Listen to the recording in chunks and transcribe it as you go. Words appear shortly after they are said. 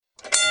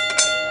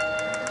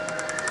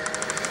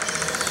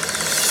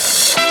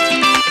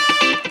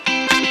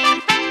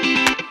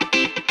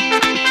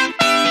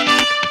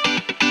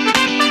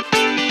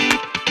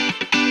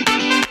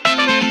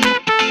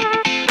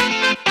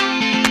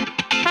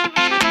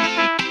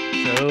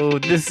So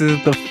this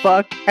is the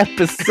fuck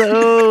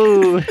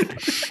episode.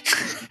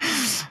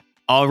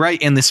 All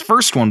right, in this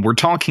first one, we're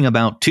talking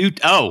about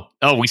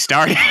we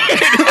started.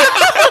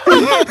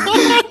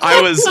 I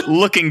was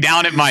looking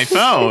down at my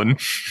phone.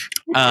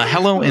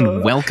 Hello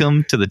and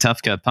welcome to the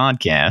Tough Cut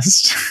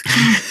Podcast.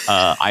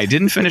 I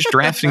didn't finish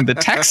drafting the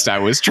text I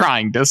was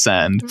trying to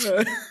send,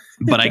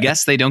 but I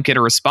guess they don't get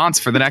a response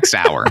for the next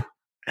hour.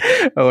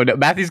 Oh no,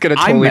 Matthew's gonna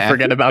totally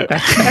forget about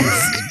that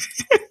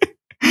text.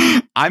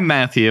 I'm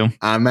Matthew.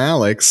 I'm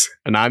Alex.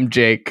 And I'm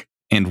Jake.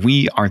 And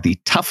we are the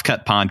Tough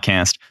Cut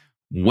Podcast.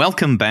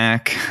 Welcome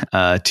back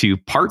to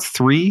part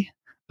 3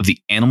 of the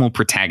Animal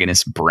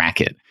Protagonist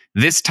Bracket.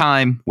 This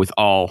time with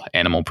all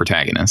animal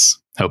protagonists,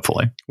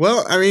 hopefully.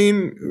 Well, I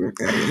mean,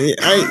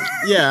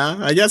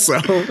 I guess so.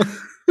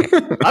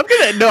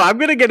 I'm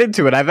gonna get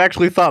into it. I've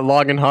actually thought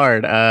long and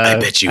hard. I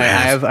bet you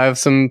have. I have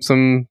some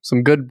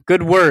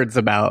good words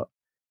about.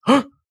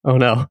 Oh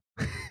no.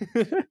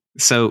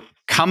 So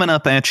coming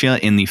up at you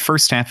in the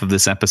first half of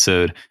this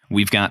episode,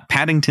 we've got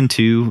Paddington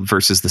 2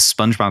 versus the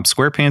SpongeBob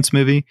SquarePants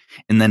movie.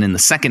 And then in the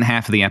second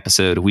half of the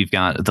episode, we've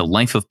got The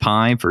Life of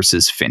Pi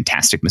versus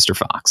Fantastic Mr.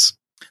 Fox.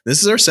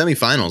 This is our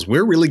semifinals.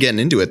 We're really getting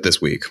into it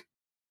this week.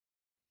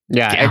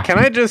 Yeah. And can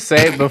I just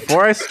say,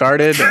 before I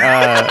started,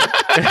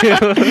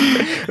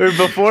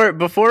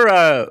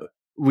 before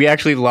we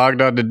actually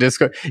logged on to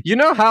Discord, you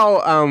know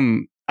how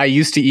I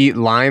used to eat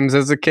limes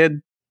as a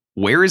kid?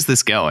 Where is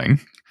this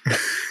going?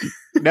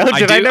 No,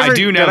 I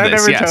do know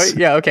this. Yes.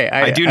 Yeah, okay.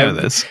 I do know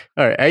this.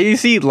 All right. I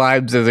used to eat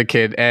limes as a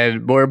kid,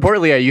 and more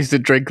importantly, I used to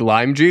drink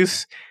lime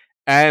juice.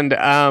 And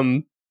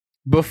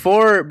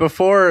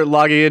before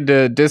logging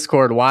into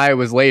Discord, why I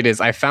was late is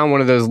I found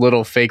one of those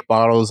little fake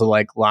bottles of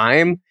like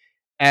lime,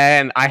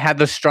 and I had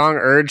the strong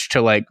urge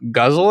to like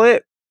guzzle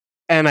it,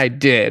 and I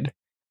did.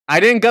 I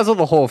didn't guzzle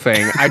the whole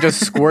thing. I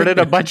just squirted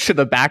a bunch to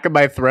the back of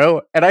my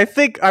throat, and I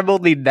think I'm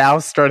only now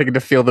starting to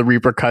feel the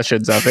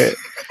repercussions of it.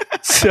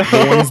 So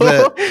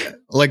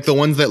the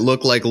ones that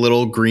look like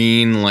little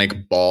green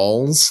like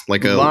balls,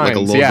 like a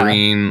little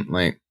green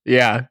like.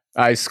 Yeah,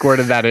 I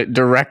squirted that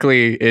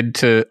directly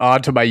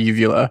onto my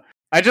uvula.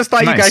 I just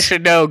thought you guys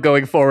should know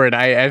going forward.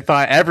 I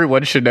thought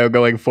everyone should know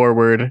going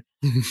forward.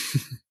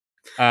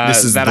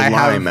 This is the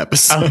lime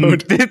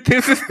episode.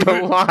 This is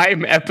the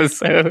lime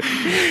episode.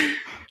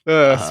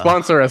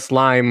 Sponsor us,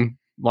 Lime.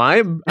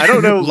 Lime? I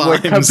don't know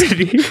what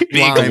company.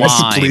 Big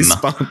Lime.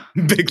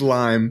 Big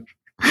Lime.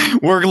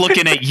 We're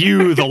looking at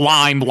you, the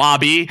Lime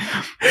Lobby.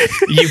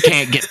 You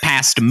can't get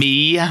past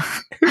me.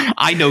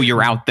 I know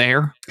you're out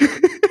there.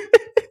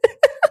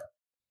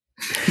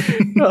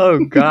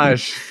 Oh,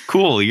 gosh.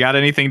 Cool. You got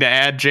anything to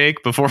add,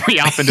 Jake, before we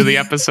hop into the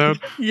episode?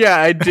 Yeah,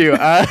 I do.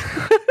 I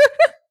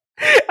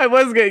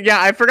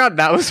forgot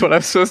that was what I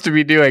was supposed to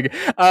be doing.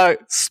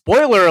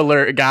 Spoiler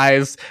alert,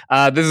 guys.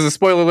 This is a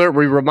spoiler alert.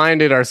 We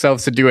reminded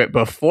ourselves to do it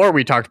before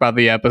we talked about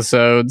the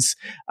episodes.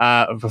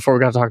 Before we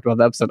got to talk about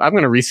the episode. I'm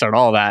going to restart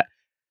all that.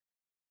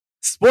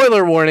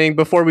 Spoiler warning,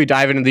 before we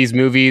dive into these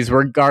movies,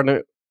 we're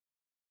gonna...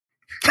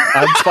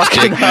 I'm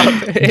fucking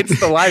up. It's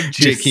the lime juice.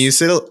 Jake, can you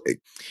say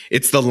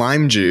it's the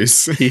lime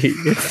juice?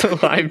 It's the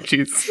lime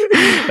juice.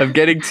 I'm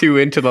getting too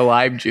into the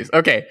lime juice.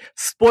 Okay,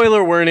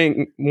 spoiler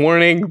warning.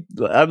 I'm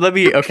gonna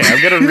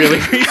really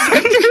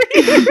reset.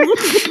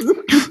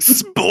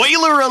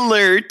 Spoiler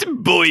alert,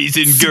 boys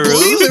and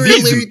girls.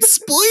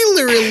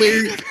 Spoiler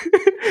alert.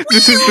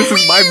 This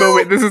is my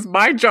moment. This is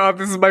my job.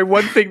 This is my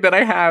one thing that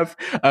I have.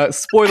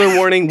 Spoiler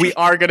warning, we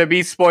are going to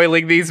be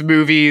spoiling these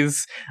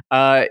movies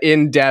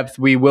in depth.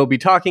 We will be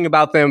talking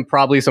about them.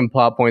 Probably some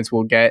plot points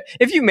we'll get.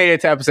 If you made it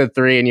to episode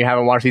 3 and you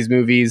haven't watched these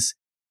movies,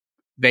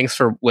 thanks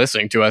for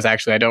listening to us.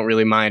 Actually, I don't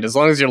really mind. As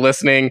long as you're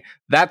listening,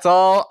 that's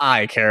all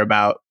I care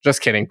about.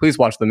 Just kidding. Please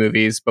watch the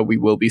movies, but we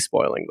will be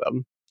spoiling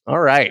them. All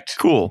right.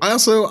 Cool. I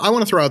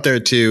want to throw out there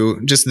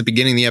too, just at the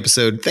beginning of the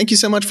episode, thank you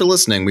so much for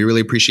listening. We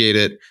really appreciate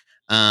it.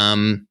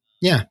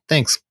 Yeah,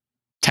 thanks.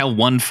 Tell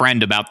one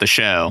friend about the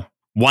show.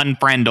 One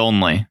friend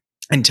only.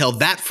 And tell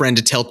that friend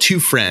to tell 2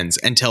 friends,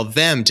 and tell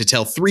them to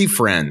tell 3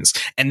 friends,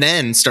 and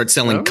then start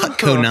selling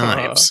Cutco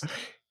knives.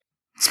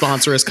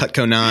 Sponsor us,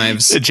 Cutco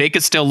knives. Jake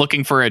is still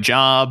looking for a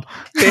job.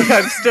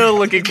 I'm still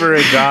looking for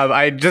a job.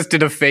 I just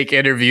did a fake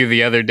interview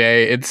the other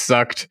day. It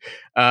sucked.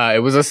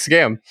 It was a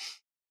scam.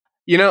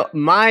 You know,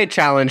 my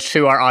challenge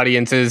to our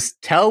audience is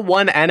tell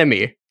one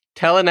enemy.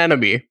 Tell an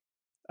enemy.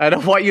 I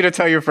don't want you to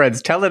tell your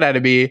friends. Tell an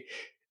enemy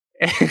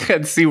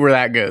and see where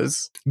that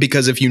goes.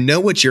 Because if you know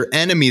what your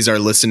enemies are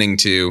listening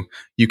to,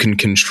 you can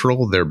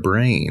control their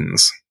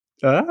brains.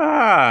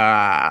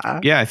 Yeah,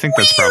 I think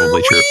that's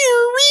probably true.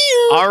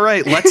 All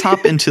right, let's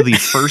hop into the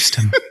first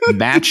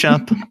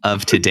matchup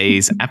of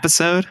today's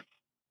episode.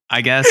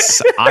 I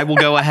guess I will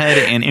go ahead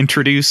and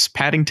introduce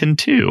Paddington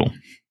 2.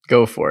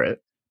 Go for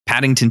it.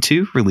 Paddington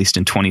 2, released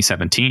in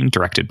 2017,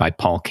 directed by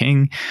Paul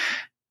King.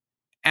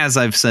 As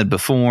I've said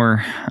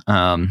before,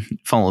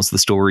 follows the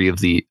story of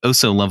the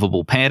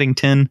oh-so-lovable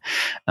Paddington.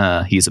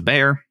 He's a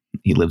bear.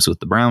 He lives with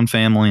the Brown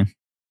family.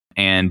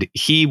 And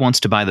he wants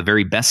to buy the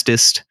very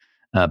bestest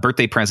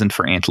birthday present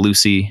for Aunt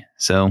Lucy.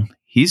 So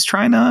he's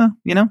trying to,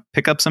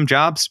 pick up some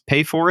jobs,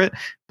 pay for it,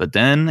 but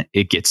then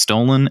it gets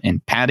stolen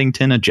and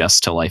Paddington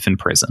adjusts to life in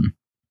prison.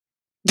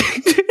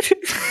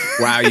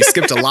 Wow, you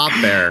skipped a lot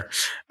there.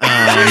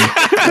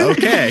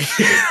 Okay.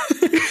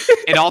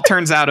 It all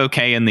turns out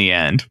okay in the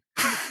end.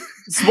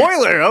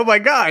 Spoiler! Oh my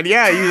god,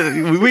 yeah,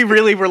 we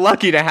really were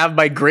lucky to have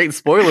my great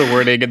spoiler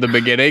warning in the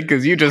beginning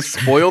because you just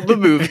spoiled the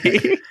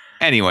movie.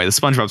 Anyway, the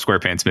SpongeBob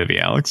SquarePants movie,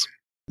 Alex.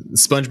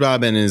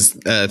 SpongeBob and his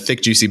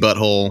thick, juicy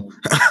butthole.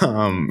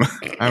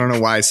 I don't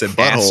know why I said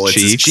butthole.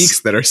 It's his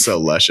cheeks that are so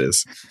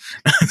luscious.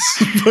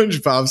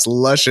 SpongeBob's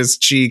luscious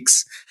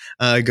cheeks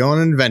go on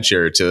an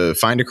adventure to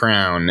find a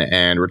crown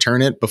and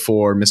return it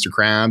before Mr.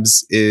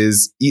 Krabs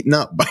is eaten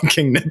up by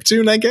King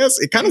Neptune, I guess.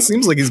 It kind of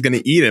seems like he's going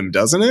to eat him,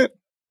 doesn't it?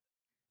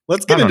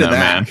 Let's get into that.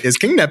 Man. Is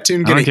King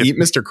Neptune going to eat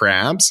Mr.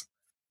 Krabs?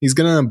 He's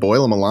going to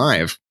boil him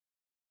alive.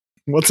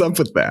 What's up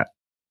with that?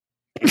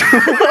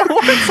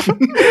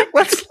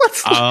 let's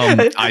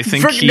I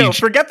think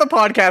forget the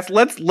podcast.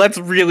 Let's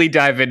really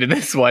dive into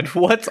this one.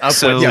 What's up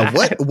with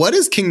that? What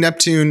is King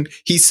Neptune?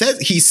 He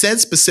said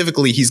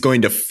specifically he's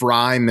going to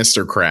fry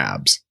Mr.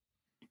 Krabs.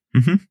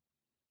 Mm-hmm.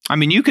 I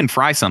mean, you can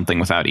fry something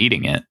without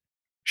eating it.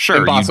 Sure,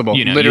 impossible.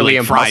 Literally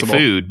impossible. Fry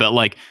food, but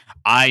like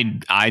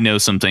I know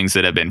some things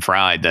that have been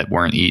fried that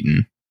weren't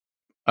eaten.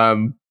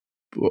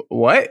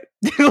 What?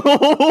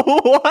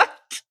 What?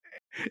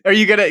 Are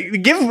you gonna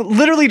give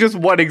literally just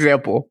one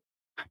example?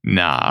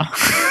 Nah. I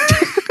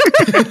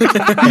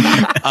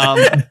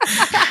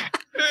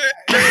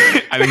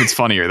think it's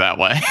funnier that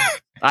way.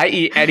 I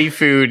eat any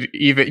food.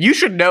 Even you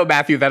should know,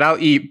 Matthew, that I'll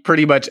eat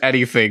pretty much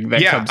anything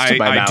that comes to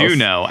my mouth. I do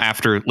know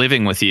after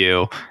living with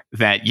you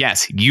that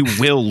yes, you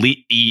will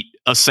eat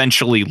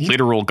essentially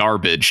literal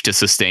garbage to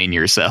sustain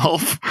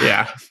yourself.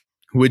 Yeah.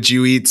 Would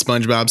you eat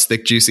SpongeBob's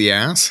thick, juicy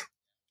ass?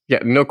 Yeah,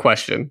 no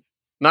question.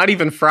 Not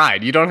even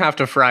fried. You don't have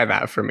to fry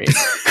that for me. Do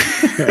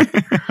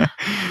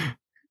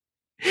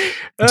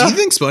you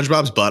think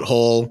SpongeBob's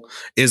butthole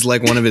is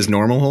like one of his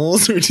normal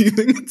holes, or do you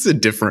think it's a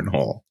different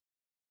hole?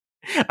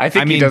 I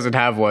think he doesn't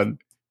have one.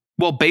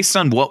 Well, based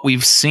on what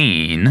we've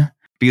seen,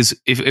 because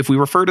if we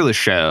refer to the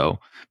show,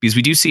 because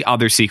we do see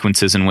other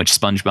sequences in which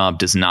SpongeBob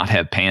does not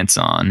have pants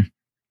on.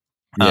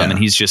 And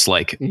he's just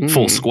like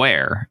full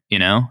square,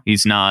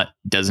 he's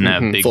doesn't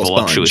have big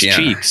voluptuous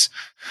cheeks.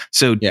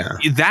 So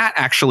that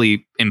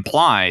actually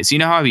implies,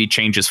 how he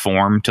changes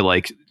form to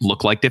like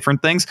look like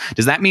different things.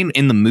 Does that mean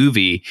in the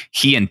movie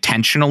he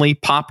intentionally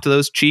popped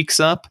those cheeks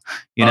up,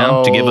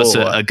 to give us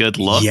a good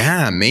look?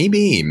 Yeah,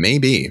 maybe.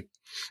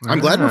 I'm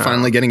glad we're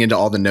finally getting into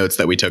all the notes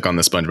that we took on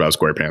the SpongeBob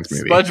SquarePants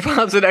movie.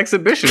 SpongeBob's an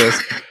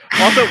exhibitionist.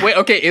 Also, wait,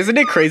 okay, isn't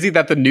it crazy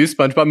that the new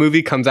SpongeBob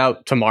movie comes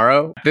out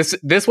tomorrow?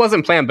 This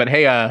wasn't planned, but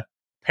hey,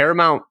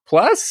 Paramount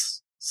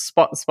Plus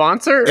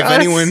sponsor.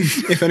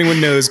 If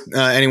anyone knows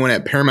anyone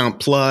at Paramount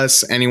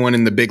Plus, anyone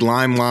in the Big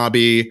Lime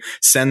lobby,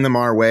 send them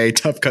our way.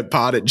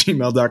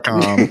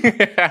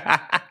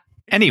 toughcutpod@gmail.com.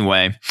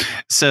 Anyway,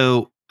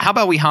 so how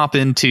about we hop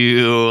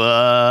into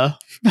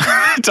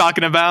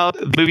talking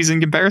about movies in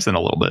comparison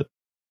a little bit?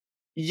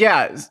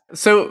 Yeah.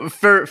 So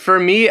for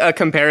me, a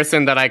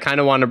comparison that I kind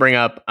of want to bring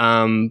up,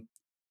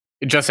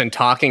 just in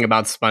talking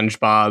about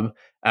SpongeBob,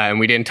 and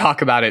we didn't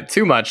talk about it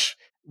too much,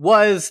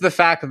 was the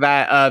fact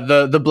that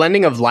the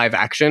blending of live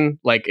action,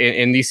 like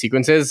in these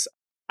sequences,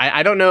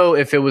 I don't know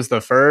if it was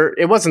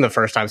it wasn't the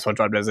first time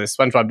SpongeBob does this.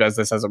 SpongeBob does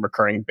this as a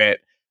recurring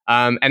bit.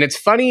 And it's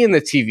funny in the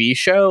TV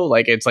show,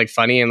 like it's like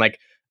funny and like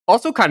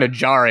also kind of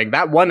jarring.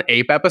 That one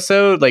ape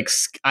episode, like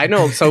I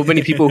know so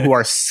many people who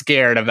are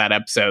scared of that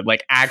episode,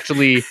 like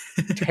actually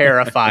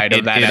terrified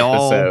of that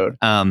episode.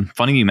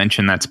 Funny you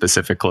mentioned that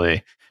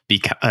specifically.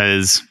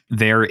 Because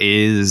there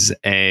is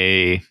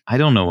I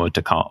don't know what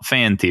to call it,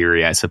 fan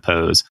theory, I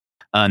suppose,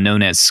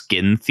 known as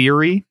skin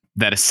theory,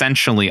 that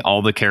essentially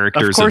all the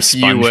characters of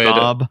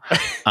SpongeBob,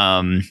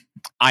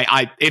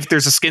 if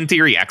there's a skin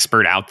theory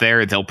expert out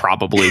there, they'll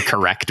probably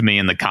correct me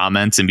in the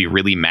comments and be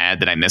really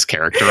mad that I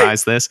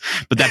mischaracterized this.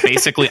 But that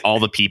basically all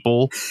the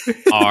people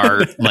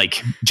are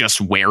like just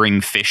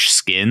wearing fish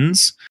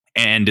skins.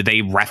 And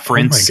they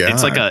reference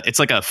it's like a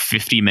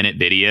 50-minute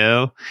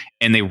video,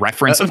 and they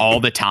reference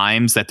all the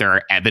times that there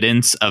are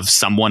evidence of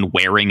someone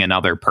wearing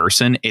another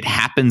person. It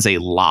happens a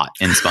lot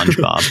in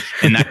SpongeBob,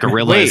 and that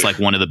gorilla is like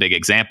one of the big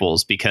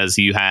examples, because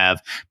you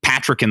have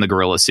Patrick in the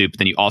gorilla suit, but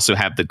then you also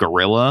have the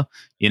gorilla.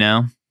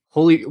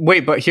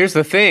 But here's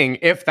the thing: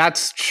 if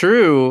that's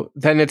true,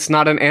 then it's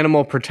not an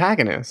animal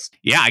protagonist.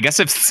 Yeah, I guess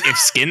if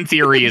skin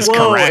theory is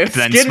correct,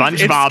 then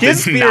SpongeBob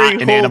is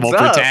not an animal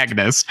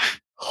protagonist.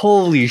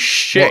 Holy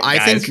shit! Well,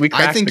 I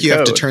think you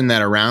have to turn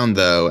that around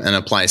though and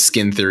apply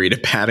skin theory to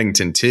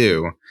Paddington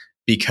too,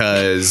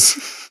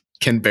 because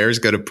can bears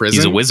go to prison?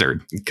 He's a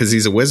wizard. Because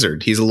he's a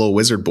wizard. He's a little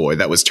wizard boy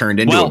that was turned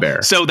into a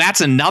bear. So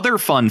that's another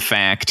fun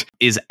fact.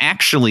 Is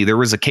actually there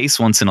was a case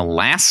once in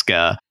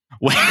Alaska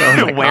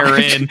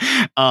wherein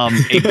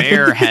a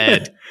bear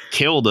had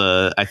killed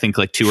I think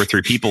like 2 or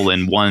 3 people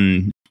in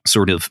one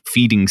sort of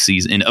feeding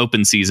season, in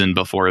open season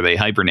before they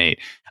hibernate.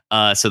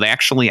 So they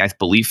actually, I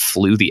believe,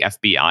 flew the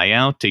FBI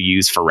out to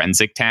use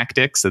forensic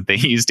tactics that they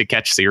use to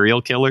catch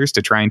serial killers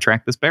to try and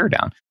track this bear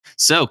down.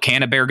 So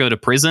can a bear go to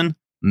prison?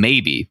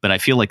 Maybe, but I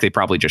feel like they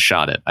probably just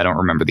shot it. I don't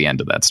remember the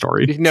end of that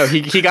story. No,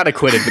 he got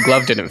acquitted. The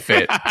glove didn't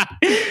fit.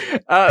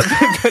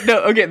 No,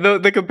 okay.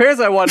 The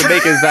comparison I want to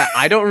make is that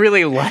I don't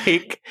really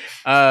like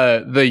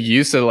the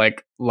use of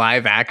like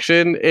live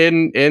action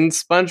in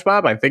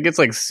SpongeBob. I think it's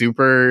like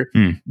super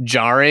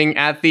jarring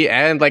at the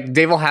end. Like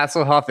David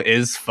Hasselhoff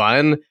is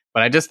fun,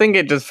 but I just think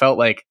it just felt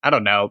like, I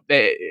don't know,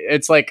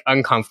 it's like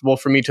uncomfortable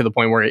for me to the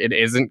point where it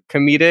isn't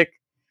comedic.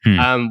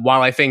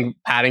 While I think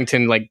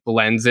Paddington like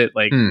blends it,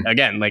 like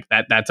again, like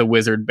that's a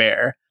wizard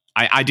bear.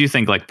 I do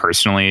think like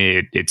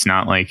personally, it's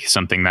not like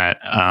something that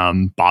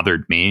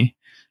bothered me.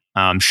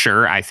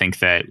 Sure, I think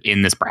that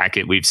in this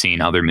bracket, we've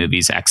seen other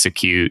movies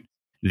execute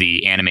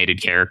the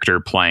animated character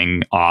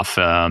playing off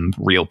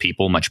real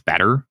people much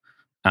better.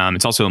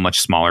 It's also a much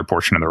smaller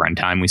portion of the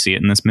runtime we see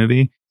it in this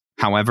movie.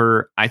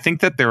 However, I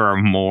think that there are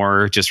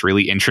more just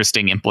really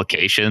interesting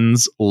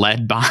implications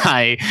led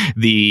by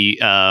the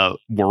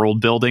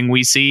world building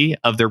we see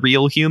of the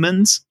real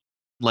humans.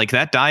 Like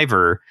that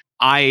diver,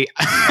 I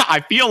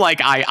feel like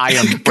I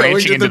am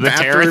branching into the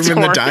territory.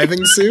 In the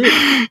diving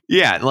suit?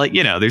 Yeah, like,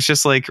 you know, there's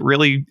just like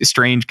really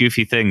strange,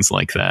 goofy things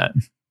like that.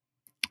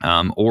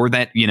 Or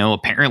that, you know,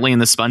 apparently in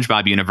the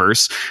SpongeBob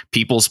universe,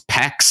 people's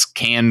pecs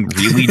can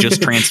really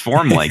just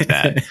transform like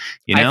that.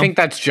 You know? I think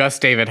that's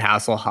just David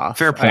Hasselhoff.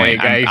 Fair point.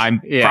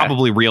 I'm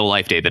probably real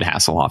life David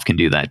Hasselhoff can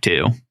do that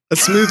too. A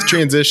smooth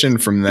transition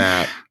from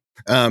that.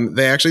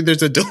 There's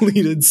a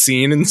deleted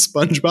scene in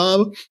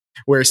SpongeBob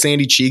where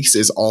Sandy Cheeks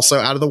is also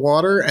out of the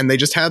water, and they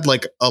just had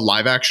like a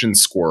live action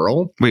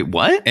squirrel. Wait,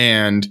 what?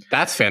 And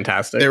that's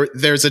fantastic.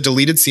 There's a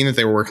deleted scene that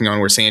they were working on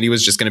where Sandy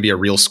was just going to be a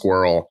real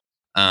squirrel.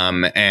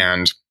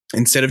 And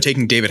instead of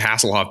taking David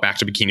Hasselhoff back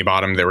to Bikini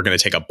Bottom, they were going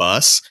to take a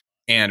bus.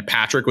 And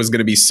Patrick was going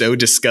to be so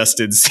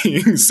disgusted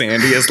seeing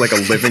Sandy as like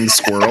a living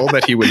squirrel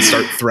that he would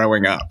start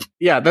throwing up.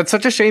 Yeah, that's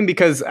such a shame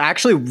because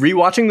actually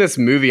rewatching this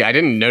movie, I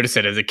didn't notice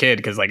it as a kid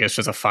because like it's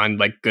just a fun,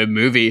 like good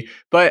movie.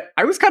 But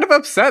I was kind of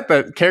upset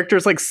that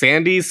characters like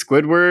Sandy,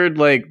 Squidward,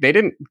 like they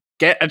didn't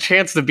get a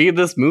chance to be in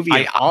this movie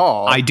at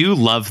all. I do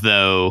love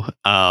though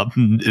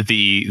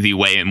the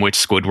way in which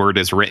Squidward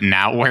is written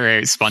out,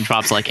 where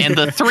SpongeBob's like, and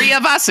the three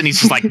of us, and he's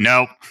just like,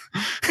 nope.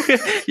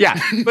 Yeah,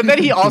 but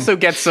then he also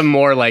gets some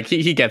more like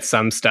he gets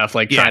some stuff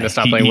like trying to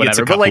stop playing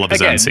whatever. But like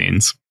again,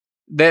 scenes.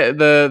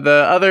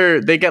 The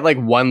other they get like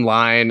one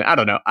line. I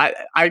don't know.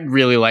 I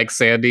really like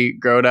Sandy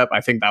growing up.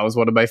 I think that was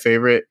one of my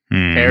favorite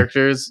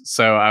characters.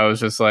 So I was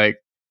just like,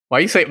 why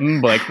you say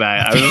like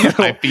that?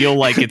 I feel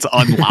like it's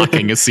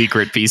unlocking a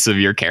secret piece of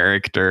your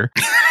character.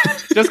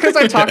 Just because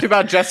I talked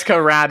about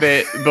Jessica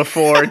Rabbit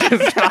before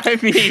does not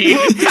mean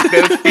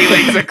those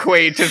feelings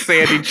equate to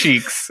Sandy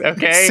Cheeks,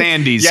 okay?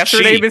 Sandy's yes,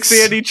 cheeks. Her name is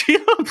Sandy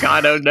Cheeks. Oh,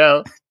 God, oh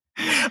no.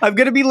 I'm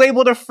going to be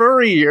labeled a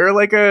furry or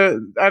like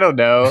I don't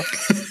know.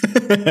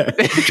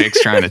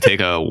 Jake's trying to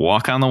take a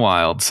walk on the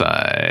wild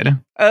side.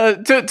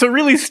 To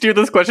really steer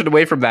this question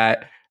away from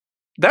that,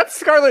 that's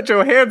Scarlett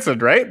Johansson,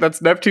 right?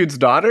 That's Neptune's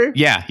daughter?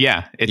 Yeah.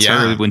 It's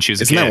her when she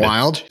was a kid. Isn't that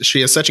wild?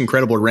 She has such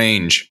incredible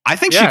range. I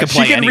think she could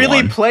play anyone. She can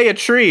really play a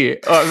tree.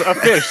 A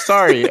fish,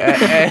 sorry.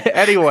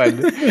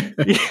 Anyone.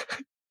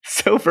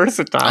 So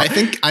versatile.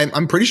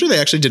 I'm pretty sure they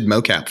actually did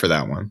mocap for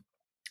that one.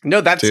 No,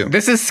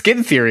 this is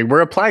Skin Theory.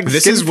 We're applying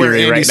this Skin is where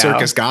Theory Andy right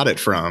Serkis got it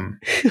from.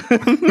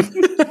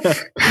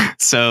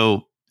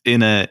 So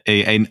in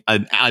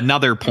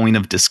another point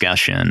of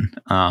discussion,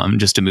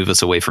 just to move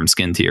us away from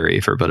Skin Theory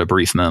for but a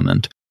brief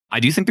moment, I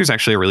do think there's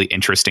actually a really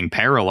interesting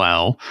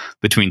parallel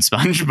between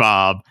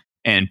SpongeBob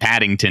and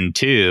Paddington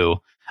 2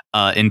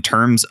 in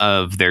terms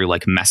of their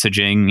like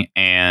messaging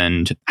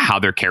and how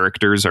their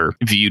characters are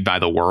viewed by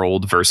the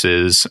world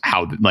versus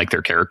how like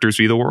their characters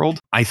view the world.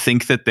 I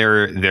think that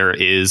there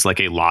is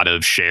like a lot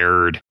of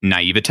shared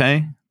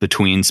naivete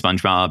between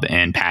SpongeBob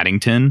and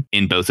Paddington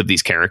in both of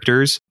these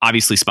characters.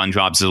 Obviously,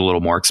 SpongeBob's is a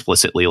little more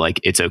explicitly like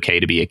it's okay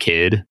to be a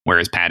kid,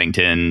 whereas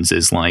Paddington's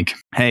is like,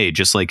 hey,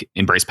 just like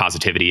embrace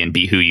positivity and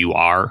be who you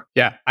are.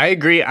 Yeah, I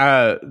agree.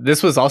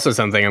 This was also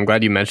something, I'm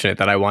glad you mentioned it,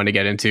 that I wanted to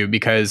get into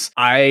because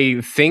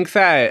I think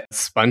that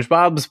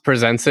SpongeBob's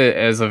presents it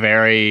as a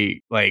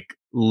very like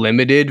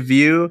limited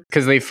view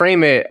because they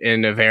frame it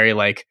in a very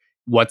like,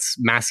 what's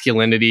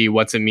masculinity,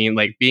 what's it mean,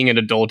 like being an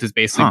adult is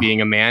basically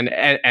being a man,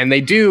 and they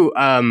do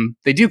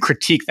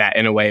critique that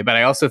in a way, but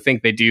I also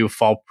think they do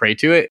fall prey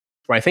to it,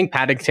 where I think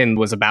Paddington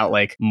was about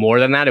like more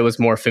than that. It was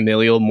more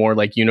familial, more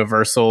like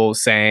universal,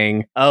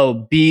 saying,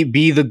 oh,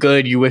 be the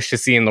good you wish to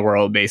see in the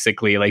world,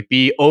 basically, like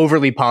be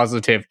overly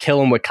positive, kill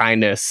them with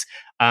kindness,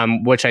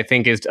 which I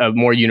think is a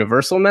more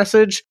universal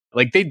message.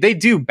 Like they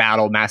do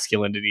battle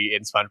masculinity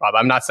in SpongeBob.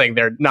 I'm not saying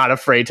they're not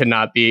afraid to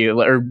not be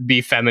or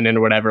be feminine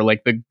or whatever.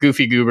 Like the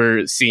Goofy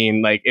Goober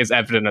scene, like is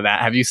evident of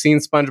that. Have you seen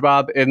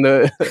SpongeBob in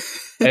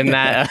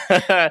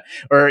that,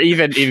 or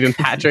even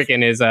Patrick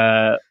in his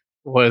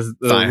what is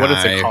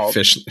it called?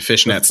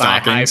 Fishnet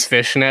stockings.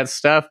 Fishnet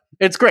stuff.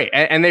 It's great.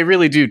 And they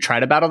really do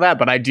try to battle that,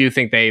 but I do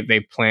think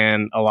they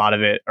plan a lot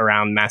of it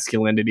around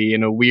masculinity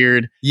in a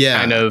weird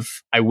kind of,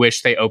 I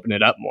wish they open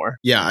it up more.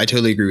 Yeah, I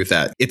totally agree with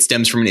that. It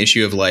stems from an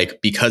issue of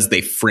like, because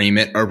they frame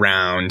it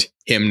around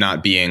him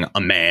not being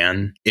a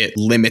man, it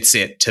limits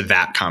it to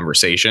that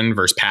conversation,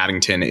 versus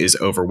Paddington is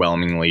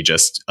overwhelmingly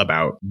just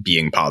about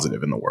being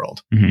positive in the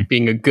world. Mm-hmm.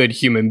 Being a good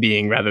human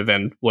being rather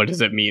than what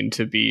does it mean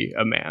to be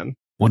a man?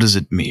 What does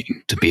it mean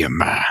to be a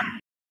man?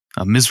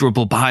 A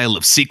miserable pile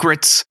of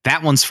secrets?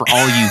 That one's for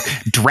all you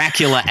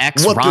Dracula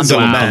X Rondo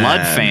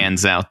Blood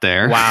fans out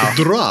there. Wow.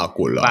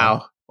 Dracula.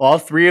 Wow. All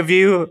three of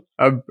you,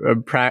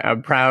 I'm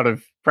proud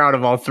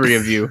of all three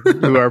of you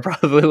who are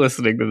probably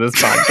listening to this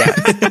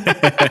podcast.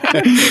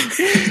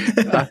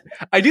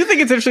 I do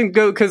think it's interesting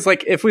because,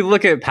 like, if we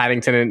look at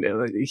Paddington,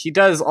 and he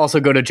does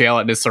also go to jail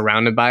and is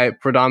surrounded by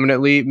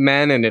predominantly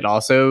men, and it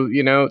also,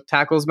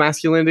 tackles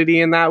masculinity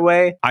in that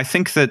way. I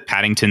think that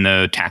Paddington,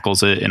 though,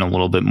 tackles it in a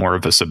little bit more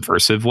of a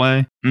subversive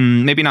way.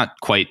 Maybe not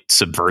quite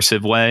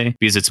subversive way,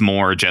 because it's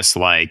more just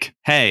like,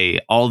 hey,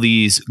 all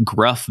these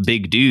gruff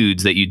big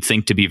dudes that you'd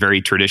think to be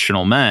very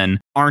traditional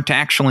men aren't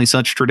actually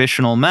such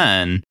traditional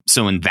men.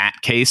 So in that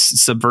case,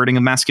 subverting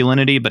of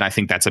masculinity, but I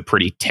think that's a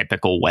pretty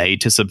typical way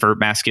to subvert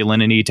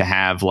masculinity, to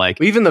have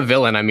like... Even the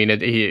villain, I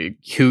mean,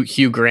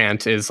 Hugh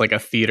Grant is like a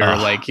theater,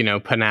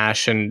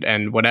 panache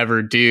and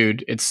whatever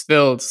dude. It's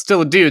still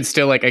a dude,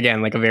 still like,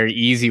 again, like a very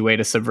easy way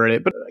to subvert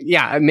it. But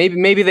yeah,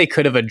 maybe they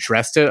could have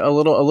addressed it a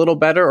little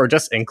better, or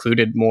just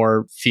included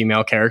more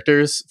female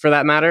characters for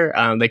that matter.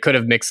 They could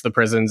have mixed the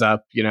prisons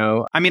up,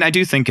 I mean, I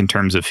do think in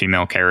terms of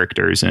female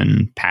characters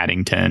in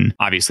Paddington,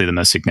 obviously the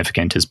most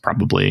significant is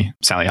probably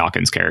Sally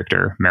Hawkins'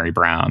 character, Mary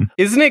Brown.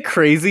 Isn't it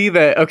crazy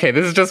that, okay,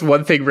 this is just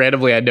one thing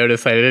randomly I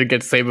noticed I didn't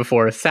get to say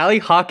before. Sally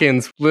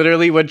Hawkins,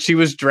 literally when she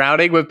was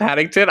drowning with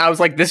Paddington, I was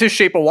like, this is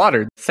Shape of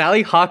Water.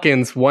 Sally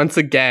Hawkins, once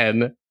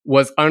again,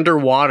 was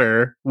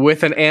underwater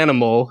with an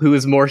animal who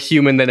is more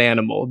human than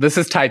animal. This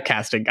is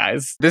typecasting,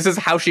 guys. This is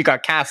how she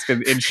got cast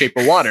in Shape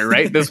of Water,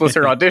 right? This was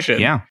her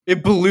audition. Yeah.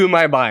 It blew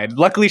my mind.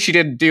 Luckily, she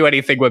didn't do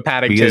anything with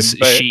Paddington. Because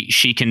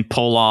she can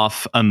pull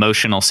off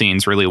emotional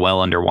scenes really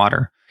well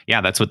underwater.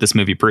 Yeah, that's what this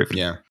movie proved.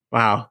 Yeah.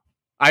 Wow.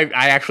 I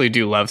actually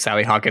do love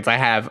Sally Hawkins. I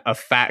have a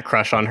fat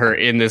crush on her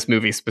in this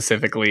movie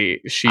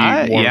specifically. She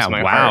warms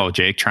my heart.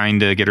 Jake trying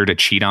to get her to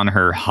cheat on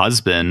her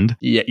husband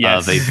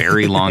of a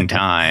very long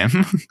time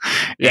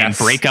and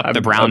break up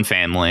the Brown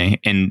family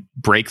and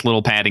break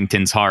little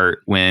Paddington's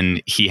heart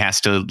when he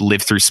has to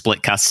live through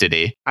split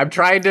custody. I'm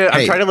trying to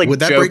like would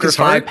that break his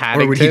heart,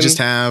 Paddington, or would he just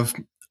have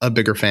a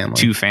bigger family?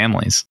 2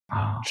 families.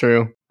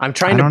 True. I'm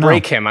trying to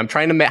break him. I'm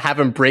trying to have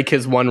him break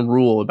his one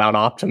rule about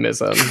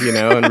optimism,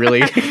 and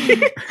really.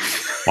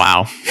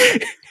 Wow.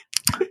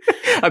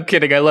 I'm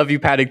kidding. I love you,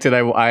 Paddington.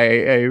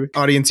 I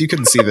Audience, you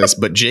couldn't see this,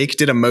 but Jake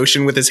did a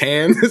motion with his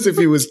hand as if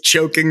he was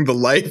choking the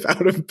life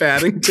out of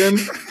Paddington.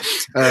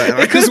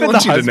 I just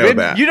want you to know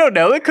that. You don't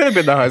know. It could have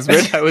been the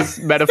husband. I was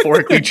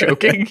metaphorically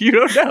choking. You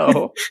don't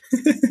know.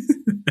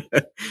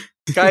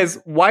 Guys,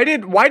 why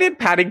did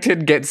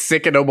Paddington get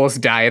sick and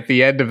almost die at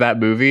the end of that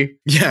movie?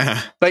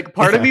 Yeah. Like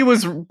part of me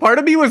was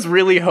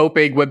really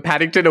hoping when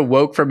Paddington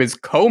awoke from his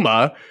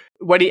coma,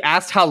 when he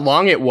asked how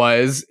long it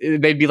was,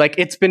 they'd be like,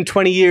 it's been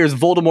 20 years,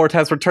 Voldemort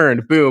has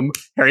returned. Boom,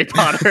 Harry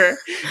Potter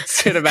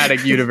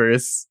cinematic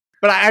universe.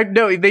 But I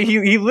know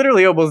he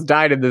literally almost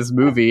died in this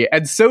movie,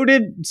 and so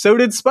did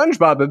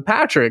SpongeBob and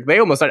Patrick. They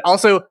almost died.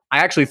 Also, I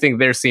actually think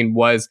their scene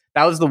was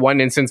the one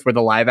instance where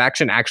the live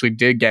action actually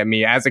did get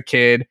me as a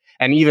kid,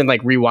 and even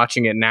like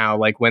rewatching it now,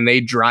 like when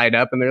they dried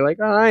up and they're like,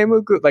 I'm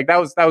a good, like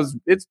that was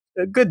it's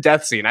a good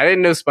death scene. I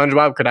didn't know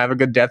SpongeBob could have a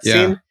good death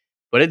scene,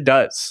 but it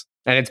does.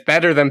 And it's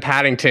better than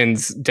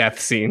Paddington's death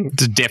scene.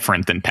 It's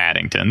different than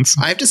Paddington's.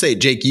 I have to say,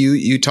 Jake,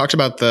 you talked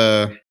about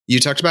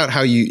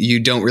how you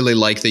don't really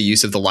like the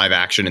use of the live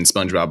action in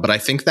SpongeBob, but I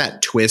think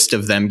that twist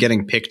of them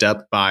getting picked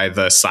up by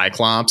the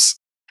Cyclops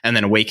and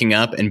then waking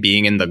up and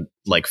being in the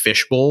like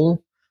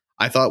fishbowl,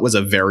 I thought was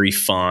a very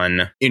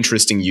fun,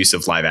 interesting use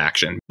of live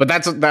action. But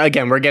that's,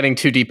 again, we're getting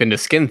too deep into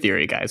skin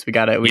theory, guys. Which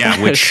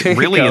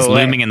really is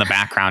looming in the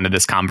background of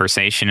this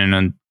conversation in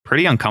a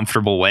pretty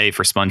uncomfortable way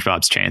for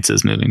SpongeBob's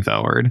chances moving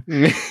forward.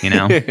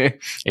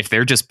 If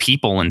they're just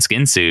people in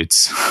skin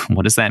suits,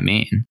 what does that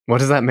mean? What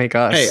does that make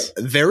us? Hey,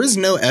 there is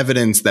no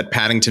evidence that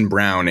Paddington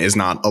Brown is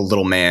not a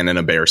little man in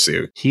a bear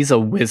suit. He's a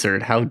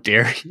wizard. How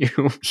dare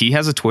you? He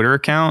has a Twitter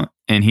account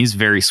and he's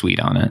very sweet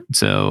on it.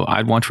 So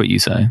I'd watch what you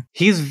say.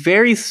 He's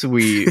very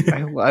sweet.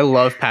 I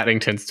love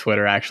Paddington's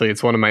Twitter, actually.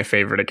 It's one of my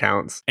favorite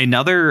accounts.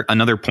 Another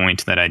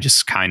point that I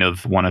just kind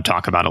of want to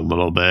talk about a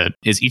little bit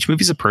is each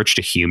movie's approach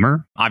to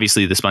humor.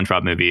 Obviously, the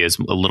SpongeBob movie is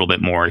a little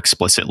bit more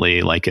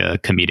explicitly like a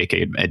comedic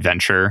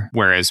adventure,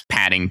 whereas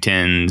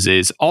Paddington's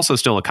is also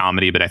still a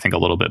comedy, but I think a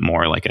little bit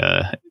more like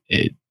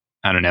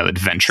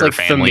adventure, like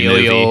family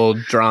familial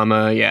movie.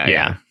 Drama.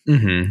 Yeah.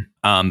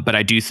 Mm-hmm. But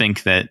I do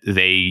think that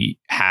they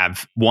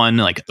have one,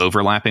 like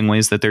overlapping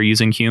ways that they're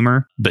using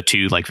humor, but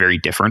two, like very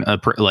different,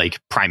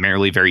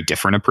 primarily very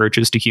different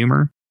approaches to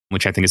humor.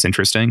 which I think is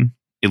interesting,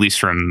 at least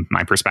from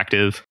my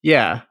perspective.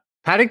 Yeah.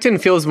 Paddington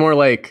feels more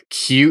like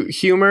cute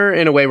humor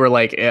in a way where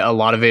like a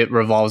lot of it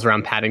revolves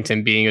around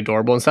Paddington being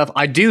adorable and stuff.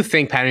 I do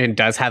think Paddington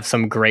does have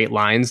some great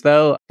lines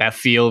though that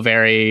feel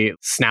very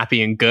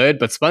snappy and good,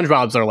 but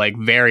SpongeBob's are like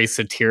very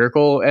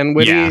satirical and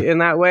witty in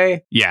that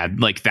way. Yeah,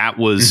 like that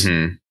was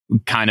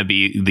kind of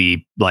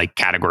the like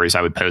categories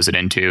I would pose it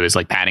into is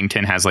like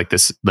Paddington has like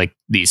this like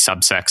these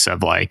subsects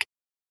of like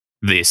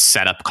this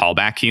setup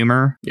callback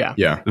humor.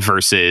 Yeah.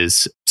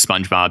 Versus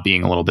SpongeBob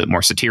being a little bit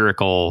more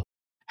satirical,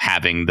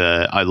 having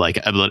the like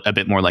a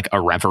bit more like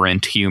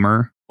irreverent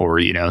humor or,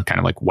 you know, kind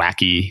of like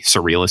wacky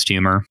surrealist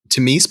humor.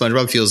 To me,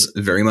 SpongeBob feels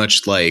very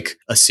much like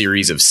a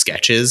series of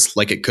sketches,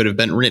 like it could have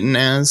been written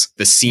as.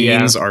 The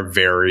scenes are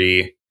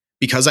very,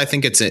 because I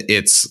think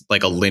it's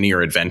like a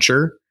linear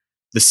adventure.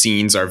 The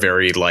scenes are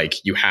very like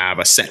you have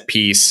a set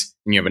piece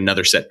and you have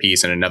another set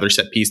piece and another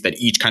set piece that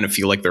each kind of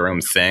feel like their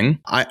own thing.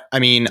 I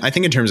mean, I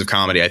think in terms of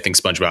comedy, I think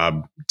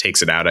SpongeBob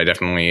takes it out. I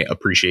definitely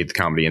appreciate the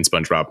comedy in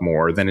SpongeBob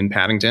more than in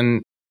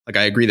Paddington. Like,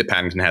 I agree that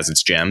Paddington has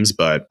its gems,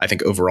 but I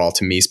think overall,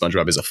 to me,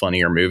 SpongeBob is a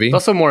funnier movie. It's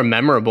also more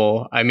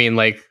memorable. I mean,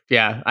 like,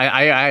 yeah,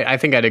 I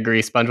think I'd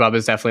agree. SpongeBob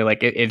is definitely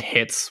like it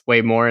hits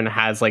way more and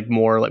has like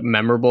more like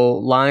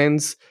memorable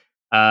lines.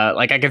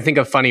 Like I can think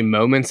of funny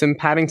moments in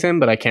Paddington,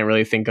 but I can't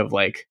really think of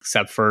like,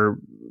 except for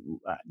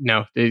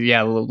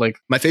like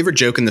my favorite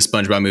joke in the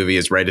SpongeBob movie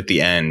is right at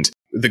the end.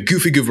 The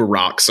Goofy Goober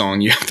Rock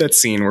song, you have that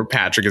scene where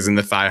Patrick is in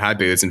the thigh-high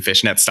boots and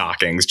fishnet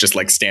stockings, just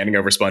like standing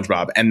over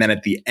SpongeBob. And then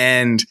at the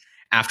end,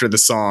 after the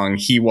song,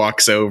 he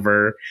walks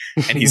over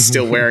and he's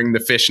still wearing the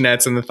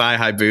fishnets and the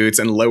thigh-high boots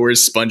and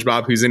lowers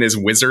SpongeBob, who's in his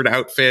wizard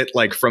outfit,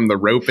 like from the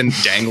rope and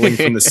dangling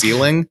from the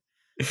ceiling.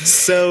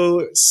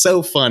 So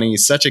funny.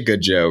 Such a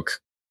good joke.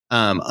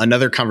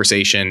 Another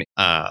conversation,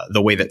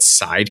 the way that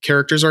side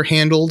characters are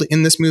handled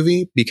in this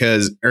movie,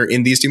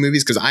 in these two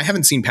movies, because I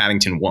haven't seen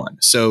Paddington 1.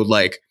 So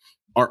like,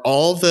 are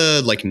all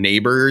the like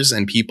neighbors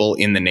and people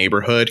in the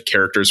neighborhood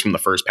characters from the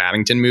first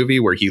Paddington movie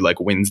where he like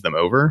wins them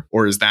over?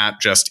 Or is that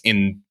just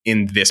in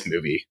this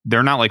movie?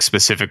 They're not like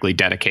specifically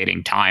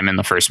dedicating time in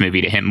the first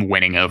movie to him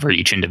winning over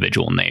each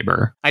individual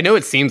neighbor. I know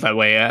it seems that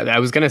way. I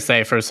was going to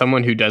say, for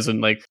someone who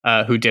doesn't like,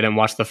 who didn't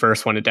watch the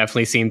first one, it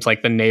definitely seems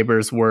like the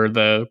neighbors were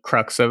the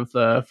crux of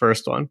the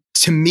first one.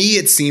 To me,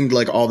 it seemed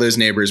like all those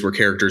neighbors were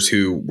characters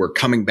who were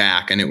coming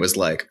back, and it was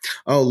like,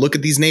 oh, look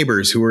at these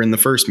neighbors who were in the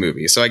first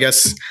movie. So I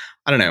guess,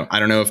 I don't know. I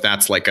don't know if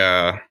that's like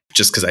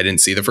just because I didn't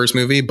see the first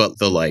movie, but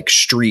the like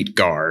street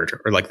guard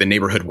or like the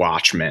neighborhood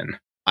watchman,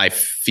 I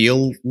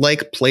feel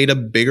like played a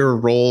bigger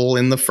role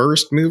in the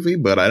first movie,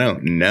 but I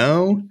don't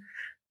know.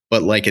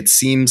 But like, it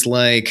seems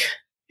like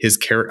his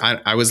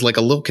character, I was like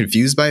a little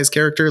confused by his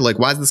character. Like,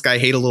 why does this guy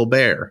hate a little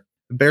bear?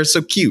 The bear's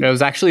so cute. It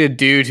was actually a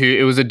dude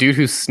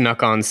who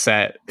snuck on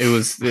set.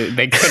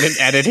 They couldn't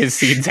edit his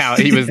scenes out.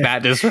 He was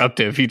that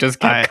disruptive. He just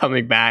kept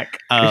coming back.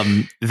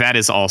 That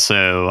is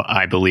also,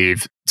 I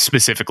believe,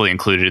 specifically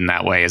included in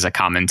that way as a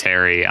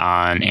commentary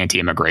on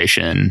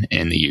anti-immigration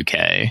in the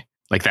UK.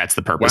 Like, that's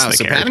the purpose of the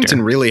character.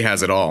 Paddington really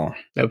has it all.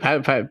 No,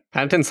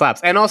 Paddington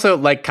slaps. And also,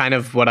 like, kind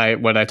of what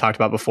I talked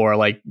about before,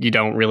 like, you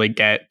don't really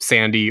get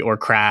Sandy or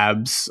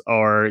Krabs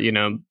or, you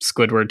know,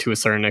 Squidward to a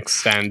certain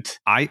extent.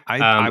 I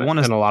want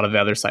to... And a lot of the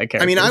other side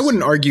characters. I mean, I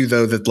wouldn't argue,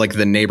 though, that, like,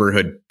 the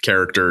neighborhood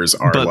characters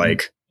are,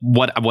 like,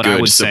 what I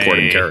would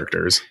supporting say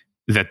characters.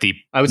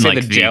 I would say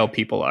the jail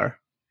people are.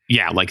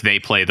 Yeah, like they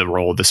play the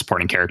role of the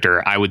supporting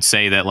character. I would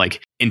say that,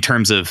 like, in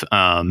terms of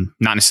not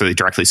necessarily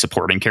directly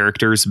supporting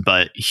characters,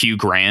 but Hugh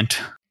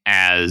Grant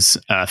as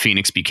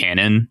Phoenix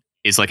Buchanan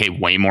is like a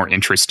way more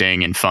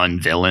interesting and fun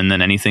villain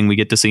than anything we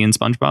get to see in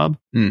SpongeBob.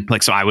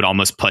 Like, so I would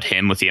almost put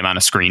him, with the amount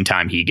of screen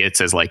time he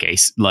gets, as like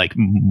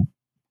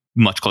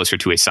much closer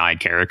to a side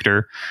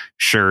character.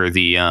 Sure,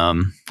 the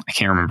I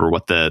can't remember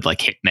what the like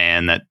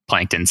hitman that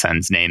Plankton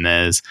Sen's name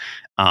is.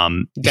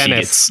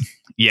 Dennis.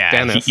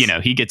 Dennis.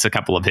 He gets a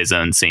couple of his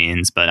own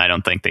scenes, but I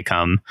don't think they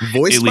come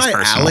voiced by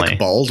Alec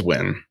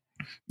Baldwin.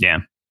 Yeah.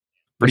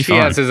 He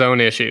has his own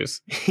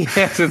issues. He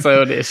has his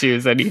own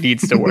issues that he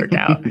needs to work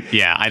out.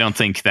 Yeah, I don't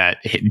think that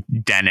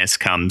Dennis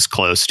comes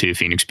close to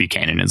Phoenix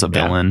Buchanan as a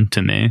villain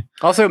to me.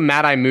 Also,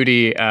 Mad-Eye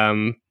Moody,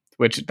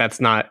 which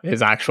that's not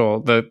his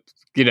actual, the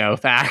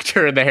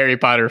actor in the Harry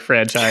Potter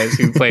franchise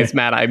who plays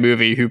Mad-Eye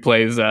Moody, who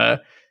plays the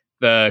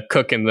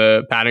cook in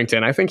the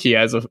Paddington. I think he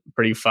has a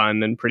pretty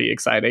fun and pretty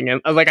exciting,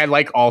 and like I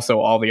like also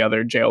all the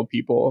other jail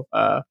people.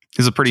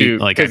 He's a pretty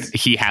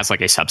he has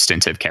like a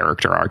substantive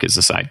character arc as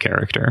a side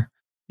character.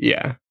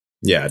 Yeah,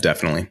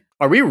 definitely.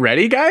 Are we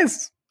ready,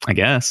 guys? I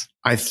guess.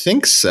 I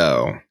think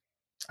so.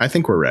 I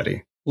think we're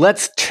ready.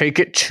 Let's take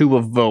it to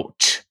a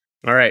vote.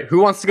 All right,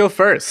 who wants to go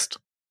first?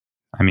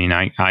 I mean,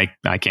 I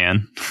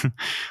can.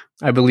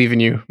 I believe in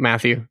you,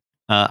 Matthew.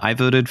 I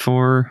voted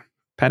for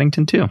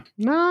Paddington 2.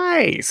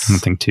 Nice. I don't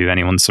think to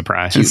anyone's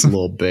surprise. Cute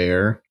little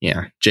bear.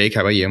 Yeah. Jake,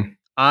 how about you?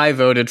 I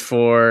voted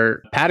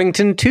for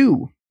Paddington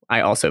 2.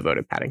 I also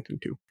voted Paddington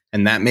 2.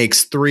 And that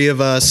makes 3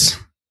 of us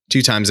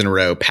 2 times in a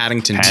row.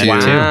 Paddington 2.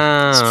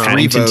 Wow.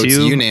 3 votes,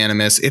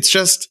 unanimous. It's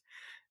just,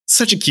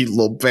 Such a cute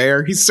little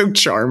bear. He's so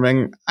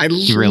charming. I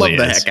love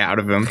the heck out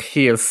of him.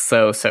 He is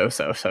so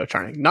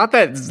charming. Not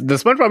that the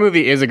SpongeBob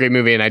movie is a great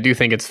movie, and I do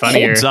think it's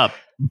funnier. Holds up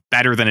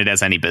better than it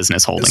has any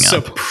business holding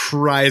up.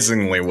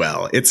 Surprisingly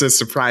well. It's a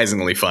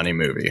surprisingly funny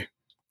movie.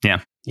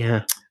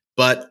 Yeah.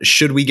 But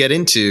should we get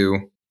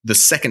into the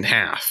second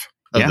half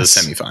of the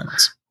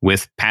semifinals?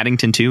 With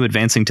Paddington 2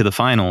 advancing to the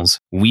finals,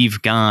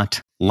 we've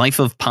got Life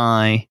of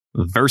Pi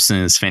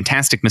versus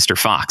Fantastic Mr.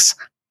 Fox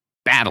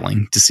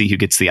battling to see who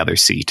gets the other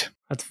seat.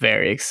 That's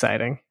very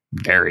exciting.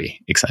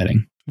 Very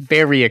exciting.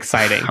 Very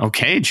exciting.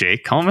 Okay,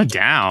 Jake, calm it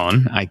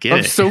down. I get it.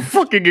 I'm so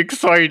fucking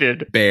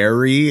excited.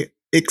 Very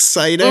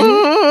exciting.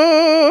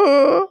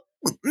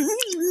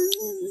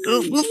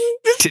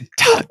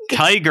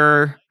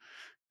 Tiger.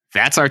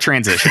 That's our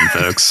transition,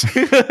 folks.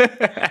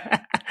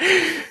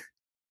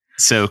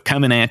 So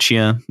coming at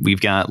you,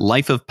 we've got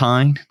Life of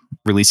Pi,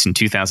 released in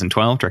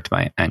 2012, directed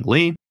by Ang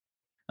Lee.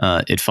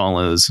 It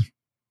follows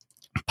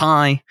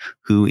Pi,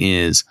 who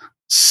is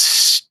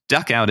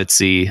stuck out at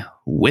sea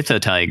with a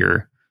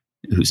tiger,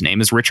 whose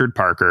name is Richard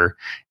Parker.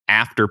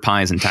 After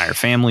Pi's entire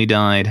family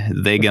died,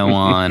 they go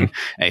on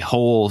a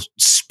whole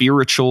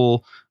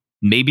spiritual,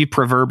 maybe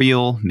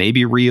proverbial,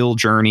 maybe real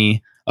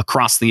journey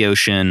across the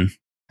ocean,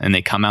 and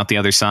they come out the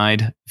other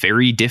side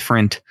very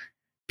different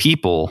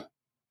people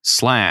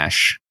 /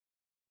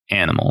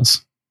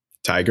 animals.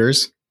 Tiger.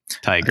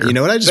 You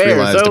know what I just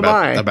realized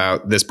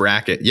about this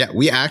bracket? Yeah,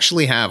 we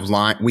actually have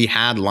we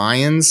had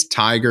lions,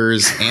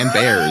 tigers, and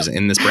bears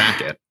in this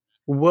bracket.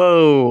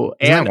 Whoa.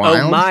 And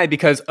oh my,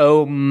 because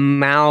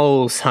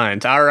mouse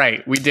hunt. All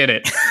right, we did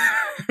it.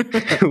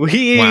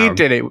 We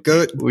did it.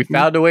 Good. We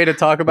found a way to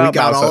talk about We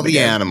got all the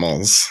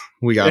animals.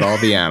 We got all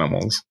the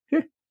animals.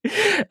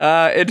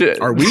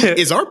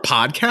 Is our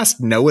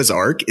podcast Noah's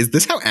Ark? Is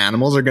this how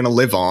animals are going to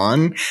live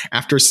on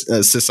after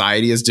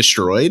society is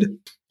destroyed?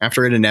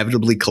 After it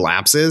inevitably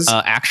collapses?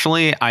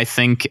 Actually, I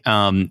think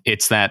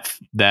it's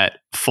that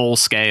full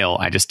scale,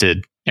 I just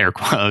did air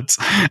quotes,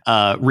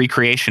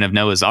 recreation of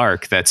Noah's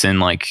Ark that's in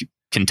like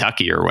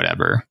Kentucky or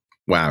whatever.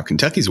 Wow,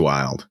 Kentucky's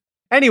wild.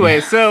 Anyway,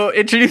 so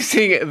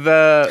introducing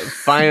the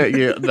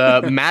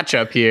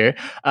matchup here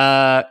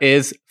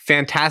is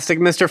Fantastic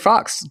Mr.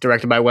 Fox,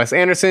 directed by Wes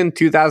Anderson,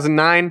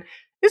 2009.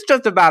 It's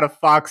just about a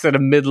fox at a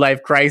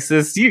midlife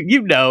crisis.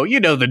 You know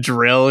the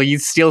drill. He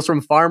steals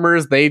from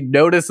farmers. They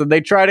notice and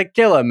they try to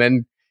kill him,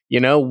 and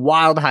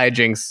wild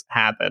hijinks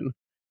happen.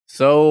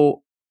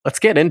 So let's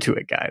get into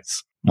it,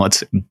 guys.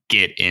 Let's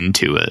get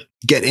into it.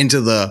 Get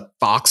into the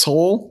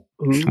foxhole.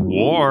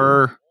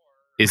 War.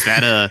 Is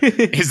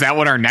that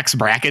what our next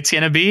bracket's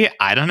gonna be?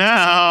 I don't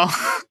know.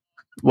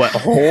 What,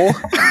 hole?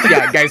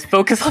 Yeah, guys,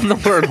 focus on the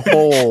word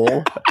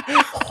hole.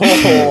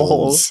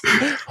 Holes.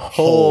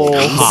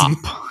 Hop.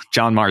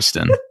 John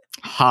Marston.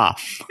 Hop.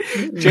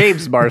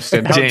 James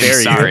Marston. How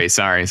dare you?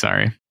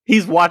 Sorry.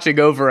 He's watching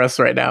over us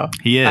right now.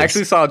 He is. I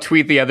actually saw a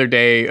tweet the other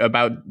day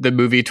about the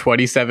movie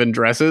 27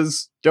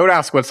 Dresses. Don't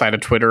ask what side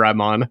of Twitter I'm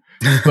on,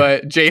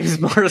 but James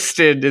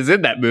Marston is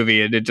in that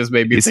movie, and it just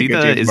made me think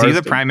of James Marston. Is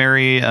he the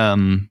primary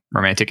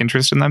romantic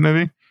interest in that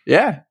movie?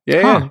 Yeah.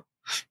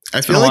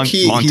 I feel like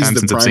he's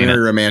the primary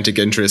romantic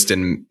interest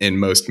in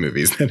most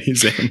movies that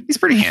he's in. He's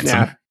pretty handsome.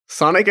 Yeah.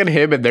 Sonic and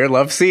him and their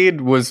love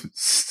scene was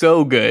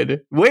so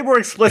good. Way more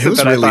explicit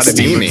than really I thought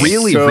it'd be.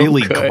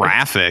 Really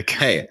graphic.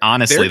 Hey,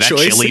 honestly, that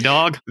chili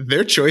dog.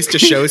 Their choice to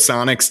show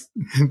Sonic's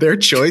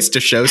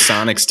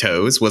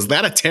toes, was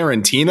that a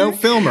Tarantino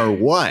film or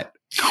what?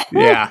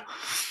 Yeah.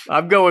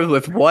 I'm going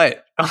with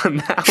what on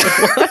that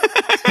one.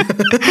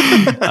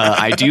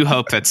 I do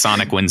hope that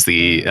Sonic wins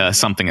the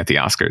something at the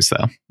Oscars,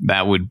 though.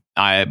 That would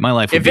my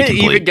life would be complete.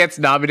 If it even gets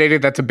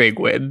nominated, that's a big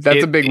win.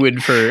 That's a big win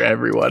for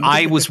everyone.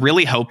 I was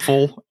really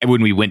hopeful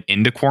when we went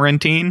into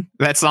quarantine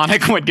that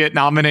Sonic would get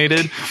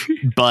nominated,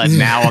 but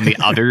now on the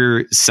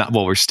other side,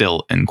 well, we're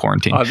still in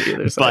quarantine. On the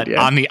other side, but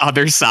on the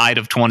other side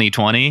of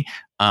 2020,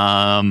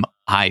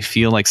 I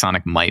feel like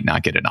Sonic might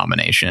not get a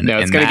nomination. No,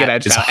 it's going to get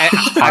edged out.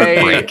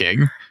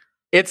 Heartbreaking.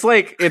 It's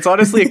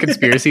honestly a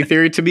conspiracy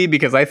theory to me,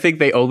 because I think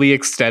they only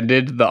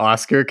extended the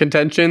Oscar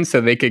contention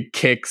so they could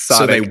kick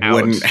Sonic out.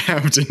 Wouldn't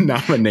have to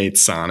nominate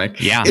Sonic.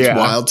 Yeah. It's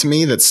wild to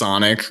me that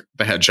Sonic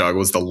the Hedgehog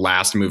was the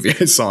last movie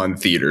I saw in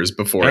theaters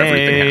before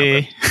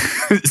everything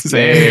happened.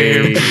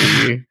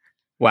 Same.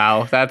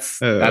 Wow,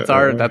 that's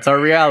our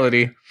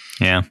reality.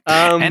 Yeah.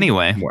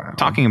 Anyway,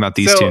 talking about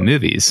these two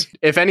movies.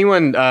 If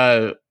anyone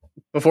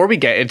before we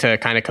get into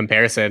kind of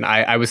comparison,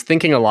 I was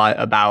thinking a lot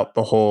about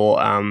the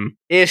whole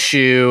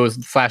issue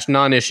 /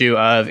 non-issue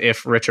of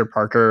if Richard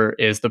Parker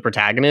is the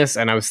protagonist.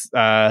 And I was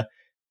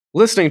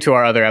listening to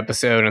our other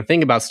episode and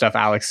thinking about stuff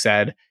Alex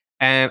said.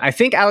 And I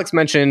think Alex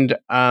mentioned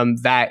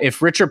that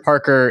if Richard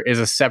Parker is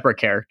a separate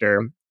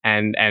character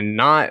and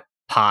not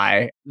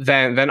Pi,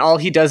 then all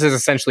he does is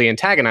essentially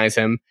antagonize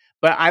him.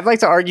 But I'd like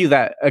to argue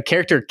that a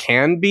character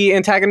can be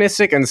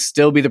antagonistic and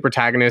still be the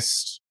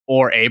protagonist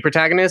or a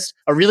protagonist.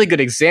 A really good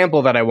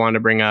example that I want to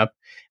bring up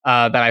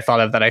that I thought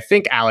of that I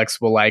think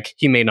Alex will like,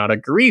 he may not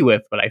agree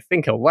with, but I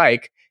think he'll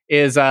like,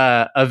 is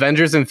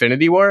Avengers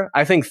Infinity War.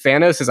 I think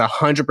Thanos is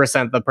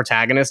 100% the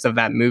protagonist of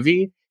that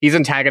movie. He's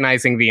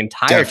antagonizing the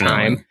entire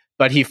time,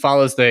 but he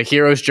follows the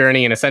hero's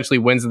journey and essentially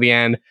wins at the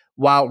end.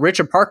 While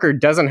Richard Parker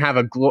doesn't have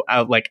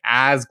like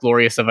as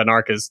glorious of an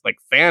arc as like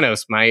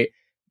Thanos might,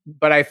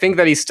 but I think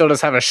that he still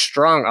does have a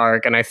strong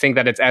arc, and I think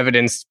that it's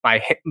evidenced by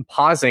him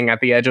pausing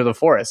at the edge of the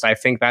forest. I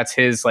think that's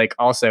his like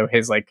also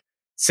his like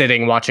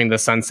sitting watching the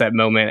sunset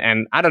moment,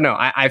 and I don't know.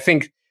 I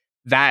think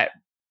that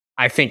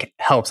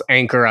helps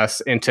anchor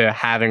us into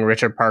having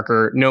Richard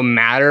Parker, no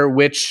matter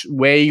which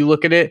way you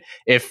look at it,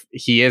 if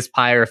he is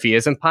Pi or if he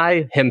isn't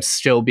Pi, him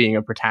still being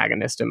a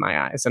protagonist in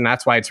my eyes, and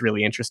that's why it's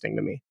really interesting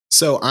to me.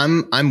 So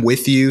I'm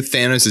with you.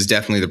 Thanos is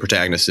definitely the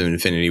protagonist of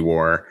Infinity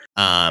War.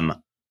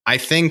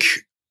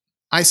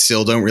 I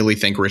still don't really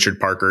think Richard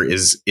Parker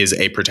is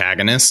a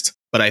protagonist,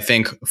 but I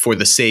think for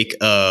the sake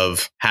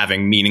of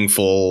having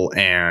meaningful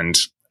and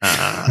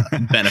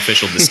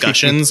beneficial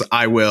discussions,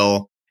 I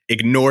will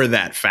ignore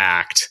that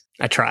fact.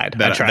 I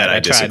tried. I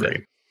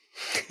disagree.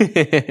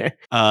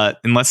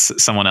 Unless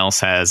someone else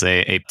has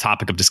a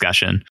topic of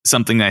discussion,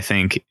 something that I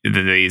think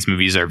that these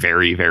movies are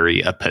very,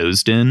 very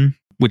opposed in,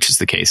 which is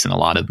the case in a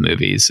lot of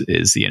movies,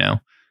 is,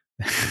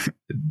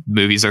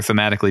 movies are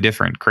thematically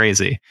different.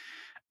 Crazy.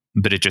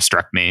 But it just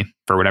struck me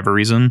for whatever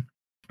reason.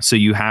 So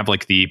you have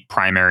like the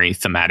primary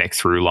thematic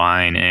through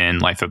line in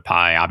Life of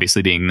Pi,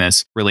 obviously being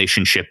this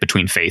relationship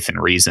between faith and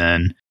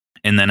reason.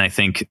 And then I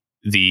think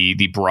the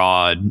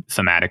broad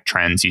thematic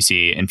trends you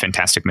see in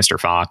Fantastic Mr.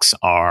 Fox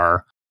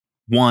are,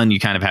 one, you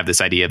kind of have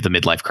this idea of the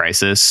midlife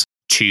crisis.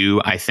 Two,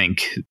 I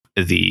think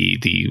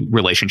the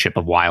relationship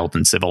of wild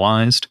and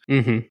civilized.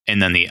 Mm-hmm.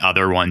 And then the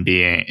other one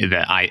being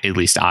that I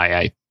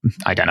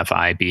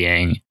identify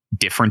being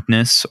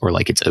differentness, or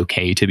like it's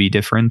okay to be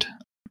different.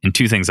 And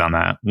two things on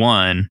that.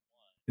 One,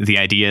 the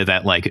idea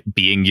that like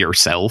being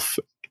yourself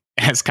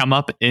has come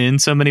up in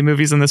so many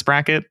movies in this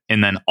bracket,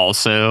 and then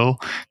also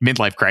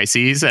midlife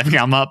crises have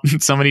come up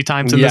so many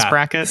times in this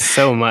bracket.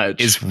 So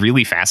much is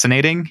really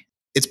fascinating.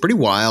 It's pretty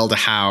wild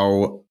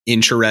how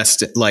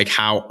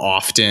how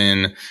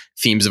often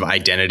themes of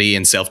identity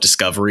and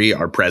self-discovery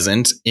are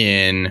present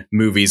in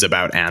movies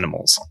about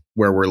animals,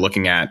 where we're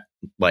looking at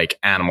like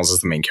animals as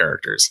the main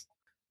characters.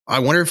 I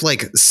wonder if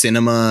like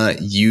cinema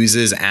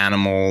uses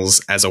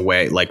animals as a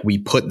way, like we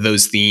put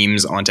those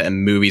themes onto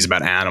movies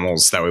about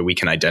animals, that way we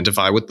can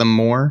identify with them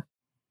more.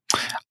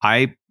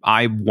 I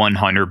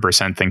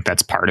 100% think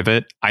that's part of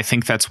it. I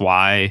think that's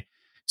why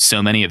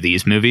so many of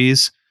these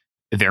movies,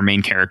 their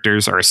main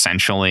characters are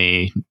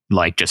essentially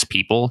like just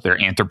people. They're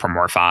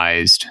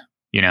anthropomorphized,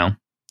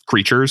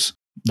 creatures,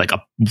 like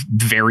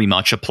very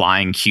much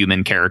applying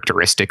human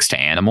characteristics to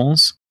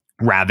animals,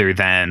 rather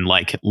than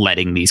like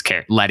letting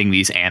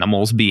these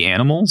animals be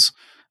animals,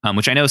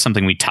 which I know is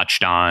something we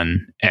touched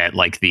on at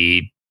like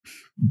the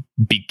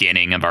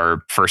beginning of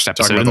our first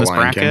episode in this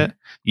bracket.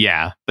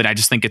 Yeah, but I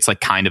just think it's like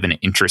kind of an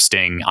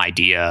interesting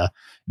idea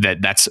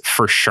that's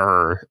for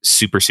sure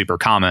super, super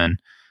common.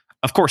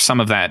 Of course, some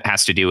of that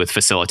has to do with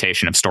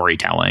facilitation of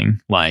storytelling.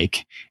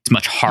 Like it's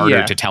much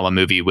harder to tell a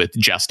movie with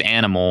just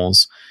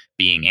animals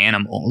being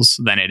animals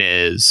than it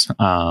is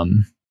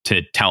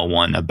to tell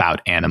one about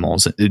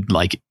animals,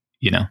 like,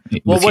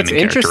 well, what's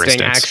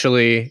interesting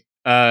actually,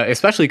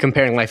 especially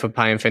comparing Life of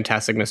Pi and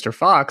Fantastic Mr.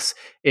 Fox,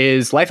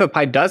 is Life of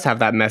Pi does have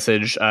that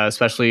message,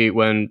 especially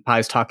when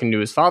Pi's talking to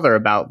his father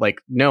about like,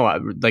 no,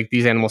 like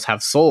these animals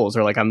have souls,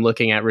 or like I'm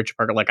looking at Richard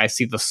Parker, like I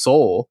see the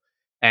soul,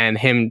 and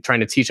him trying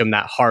to teach him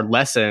that hard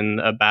lesson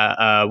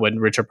about when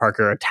Richard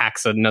Parker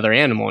attacks another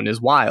animal and is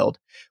wild.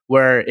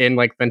 Where in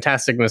like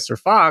Fantastic Mr.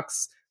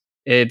 Fox,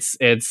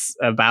 it's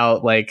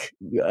about like,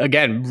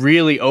 again,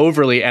 really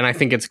overly, and I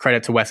think it's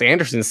credit to Wes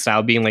Anderson's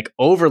style, being like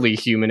overly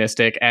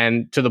humanistic,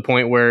 and to the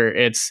point where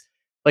it's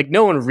like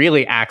no one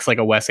really acts like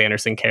a Wes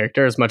Anderson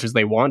character as much as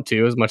they want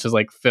to, as much as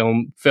like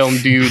film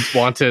dudes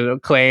want to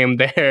claim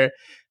they're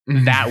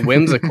that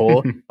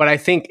whimsical. But I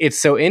think it's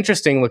so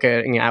interesting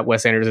looking at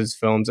Wes Anderson's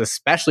films,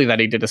 especially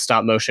that he did a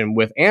stop motion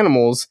with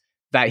animals,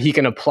 that he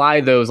can apply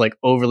those like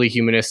overly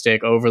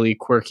humanistic, overly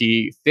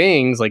quirky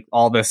things, like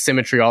all the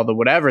symmetry, all the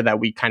whatever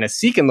that we kind of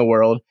seek in the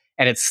world,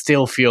 and it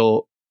still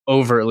feel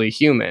overtly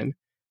human.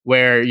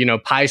 Where,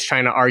 Pi's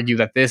trying to argue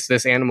that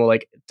this animal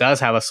like does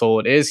have a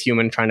soul, it is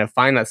human, trying to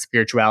find that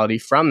spirituality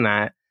from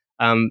that.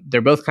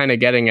 They're both kind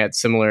of getting at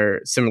similar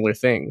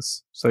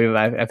things. So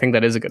I think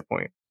that is a good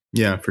point.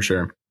 Yeah, for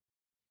sure.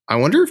 I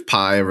wonder if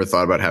Pi ever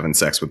thought about having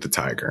sex with the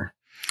tiger.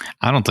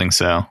 I don't think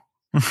so.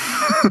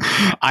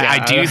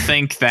 I do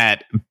think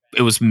that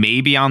it was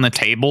maybe on the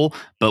table,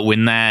 but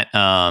when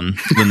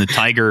the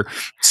tiger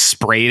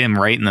sprayed him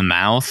right in the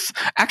mouth,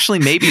 actually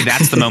maybe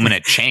that's the moment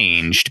it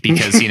changed,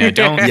 because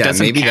doesn't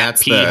maybe cat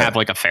pee have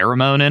like a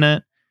pheromone in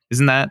it?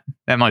 Isn't that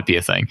might be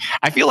a thing?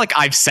 I feel like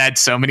I've said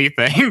so many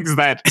things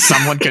that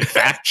someone could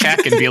fact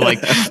check and be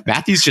like,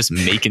 Matthew's just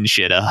making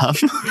shit up.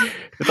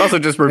 It's also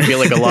just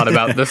revealing a lot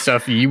about the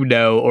stuff you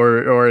know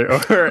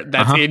or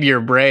that's in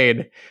your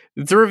brain.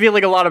 It's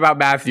revealing a lot about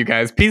Matthew,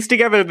 guys. Piece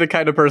together the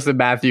kind of person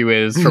Matthew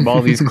is from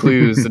all these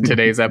clues in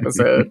today's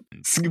episode.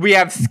 We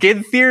have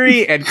skin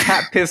theory and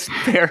cat piss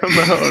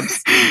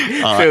pheromones.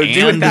 So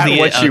do with that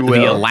what you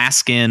will. The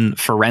Alaskan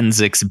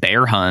forensics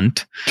bear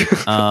hunt.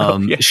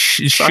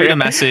 Shoot a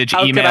message,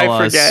 email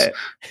us.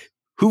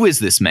 Who is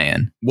this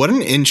man? What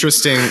an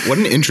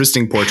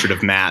interesting portrait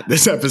of Matt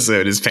this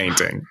episode is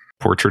painting.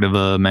 Portrait of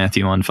a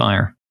Matthew on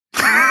fire.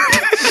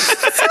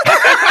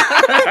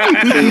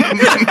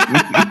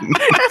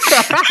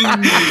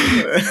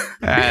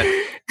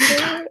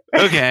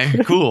 Okay,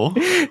 cool.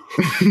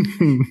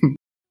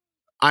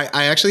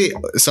 I actually,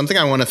 something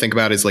I want to think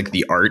about is like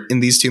the art in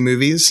these two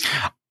movies.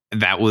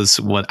 That was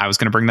what I was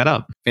going to bring that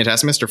up.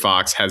 Fantastic Mr.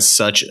 Fox has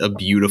such a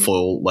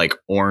beautiful like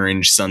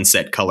orange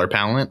sunset color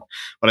palette,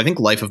 but I think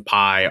Life of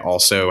Pi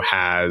also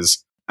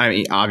has, I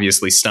mean,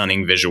 obviously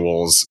stunning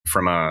visuals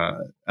from a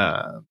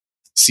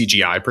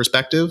CGI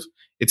perspective.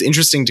 It's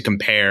interesting to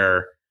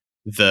compare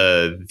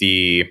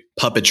the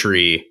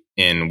puppetry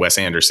in Wes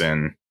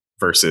Anderson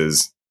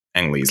versus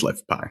Ang Lee's Life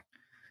of Pi.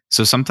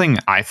 So something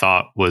I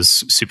thought was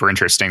super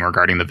interesting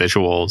regarding the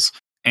visuals,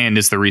 and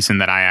is the reason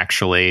that I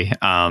actually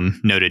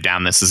noted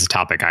down this as a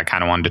topic I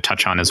kind of wanted to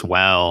touch on as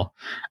well,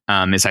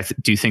 is I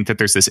do think that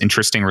there's this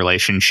interesting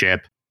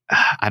relationship.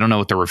 I don't know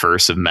what the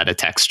reverse of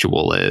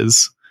metatextual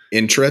is.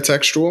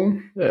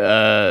 Intratextual?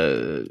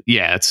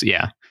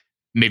 Yeah.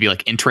 Maybe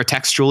like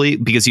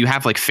intratextually, because you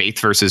have like faith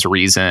versus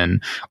reason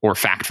or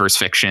fact versus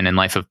fiction in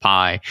Life of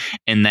Pi.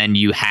 And then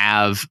you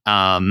have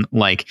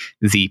like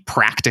the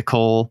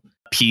practical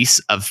piece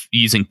of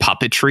using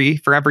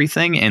puppetry for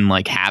everything and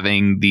like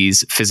having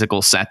these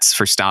physical sets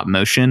for stop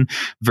motion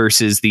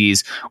versus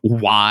these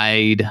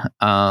wide,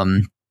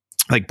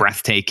 like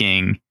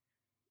breathtaking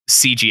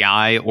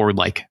CGI or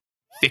like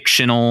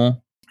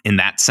fictional in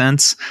that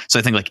sense. So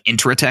I think like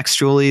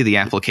intratextually, the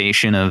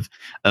application of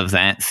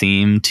that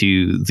theme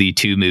to the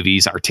two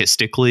movies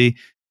artistically,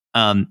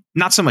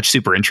 not so much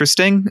super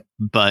interesting,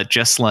 but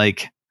just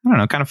like, I don't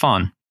know, kind of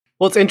fun.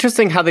 Well, it's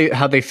interesting how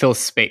they fill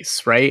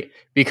space, right?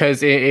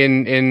 Because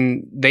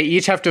in they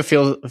each have to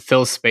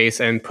fill space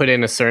and put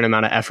in a certain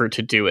amount of effort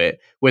to do it.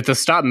 With the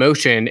stop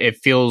motion, it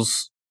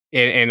feels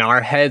in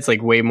our heads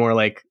like way more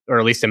like, or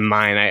at least in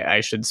mine, I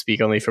should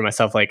speak only for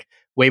myself, like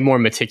way more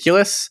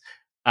meticulous.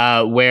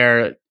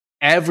 Where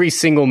every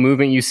single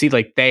movement you see,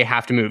 like they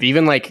have to move.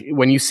 Even like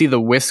when you see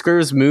the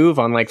whiskers move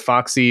on like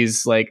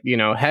Foxy's like, you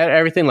know, head,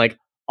 everything, like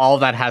all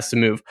that has to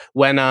move.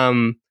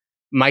 When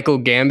Michael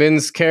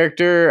Gambon's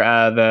character,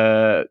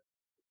 the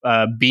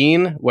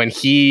Bean, when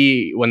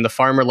the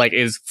farmer like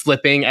is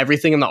flipping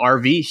everything in the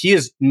RV, he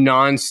is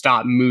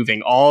nonstop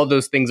moving. All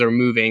those things are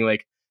moving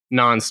like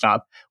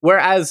nonstop.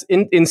 Whereas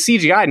in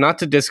CGI, not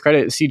to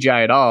discredit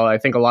CGI at all, I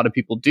think a lot of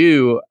people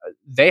do,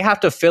 they have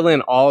to fill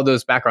in all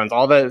those backgrounds,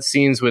 all the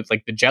scenes with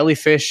like the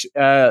jellyfish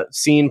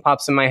scene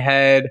pops in my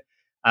head,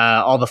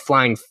 all the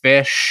flying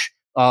fish,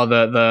 all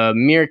the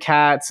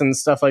meerkats and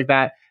stuff like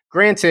that.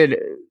 Granted,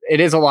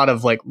 it is a lot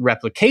of like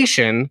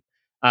replication.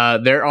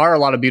 There are a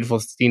lot of beautiful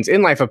scenes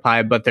in Life of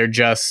Pi, but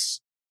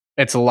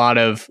it's a lot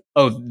of,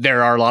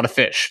 there are a lot of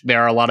fish.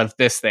 There are a lot of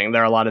this thing.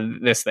 There are a lot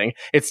of this thing.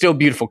 It's still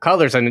beautiful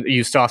colors, and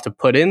you still have to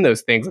put in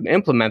those things and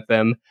implement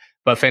them.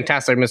 But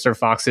Fantastic Mr.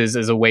 Fox's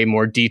is a way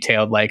more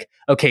detailed, like,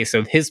 okay,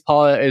 so his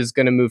paw is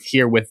going to move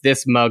here with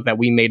this mug that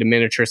we made a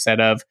miniature set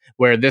of,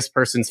 where this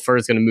person's fur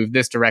is going to move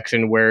this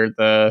direction, where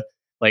the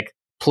like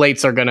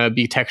plates are going to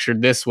be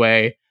textured this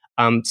way.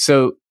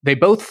 So they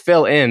both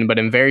fill in, but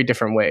in very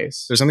different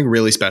ways. There's something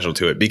really special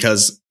to it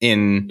because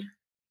when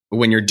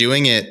you're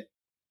doing it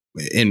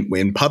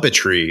in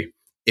puppetry,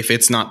 if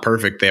it's not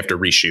perfect, they have to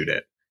reshoot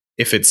it.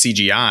 If it's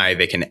CGI,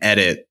 they can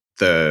edit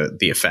the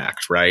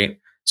effect, right?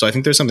 So I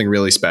think there's something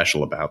really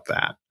special about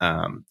that.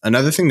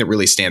 Another thing that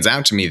really stands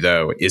out to me,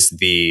 though, is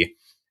the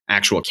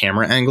actual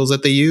camera angles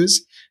that they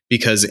use.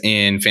 Because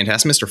in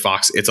Fantastic Mr.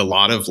 Fox, it's a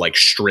lot of like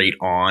straight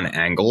on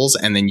angles,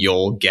 and then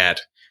you'll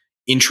get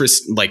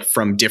interest like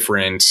from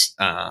different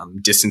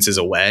distances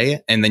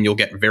away, and then you'll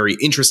get very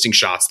interesting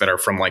shots that are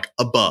from like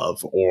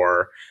above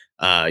or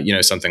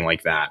something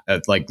like that.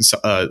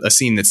 A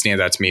scene that stands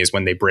out to me is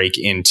when they break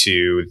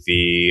into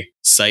the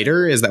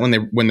cider. Is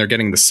that when they're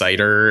getting the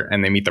cider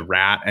and they meet the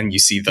rat, and you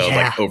see the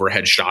like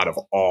overhead shot of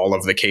all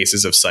of the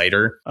cases of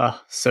cider?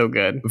 Oh, so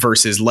good.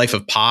 Versus Life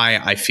of Pi,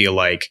 I feel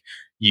like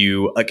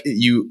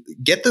you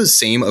get those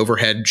same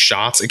overhead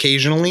shots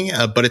occasionally,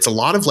 but it's a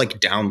lot of like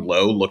down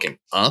low looking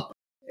up.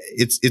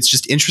 It's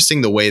just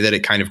interesting the way that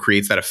it kind of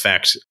creates that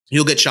effect.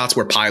 You'll get shots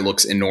where Pi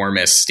looks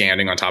enormous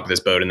standing on top of this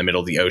boat in the middle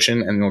of the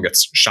ocean, and you'll get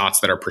shots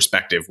that are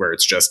perspective where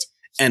it's just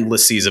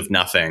endless seas of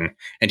nothing,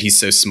 and he's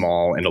so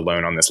small and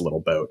alone on this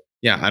little boat.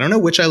 Yeah, I don't know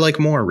which I like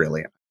more,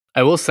 really.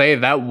 I will say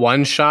that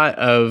one shot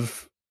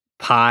of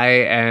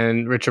Pi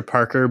and Richard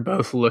Parker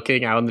both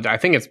looking out I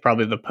think it's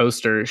probably the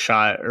poster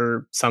shot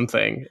or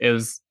something,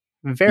 is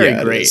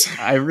very great.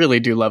 I really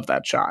do love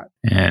that shot.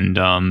 And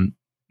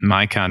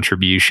my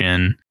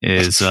contribution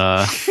is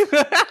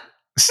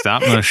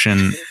stop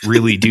motion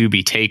really do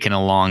be taking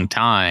a long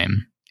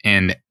time.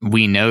 And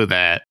we know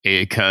that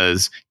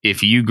because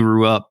if you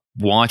grew up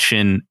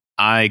watching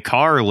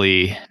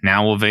iCarly,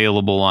 now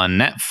available on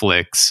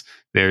Netflix,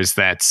 there's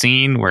that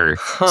scene where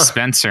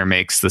Spencer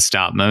makes the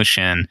stop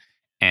motion.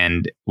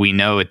 And we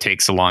know it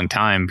takes a long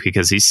time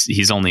because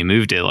he's only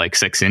moved it like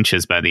 6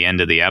 inches by the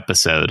end of the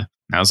episode.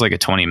 That was like a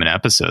 20-minute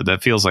episode.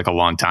 That feels like a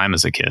long time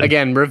as a kid.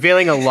 Again,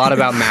 revealing a lot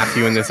about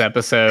Matthew in this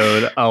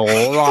episode. A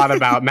lot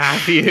about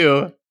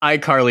Matthew.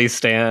 iCarly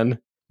stan.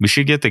 We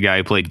should get the guy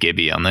who played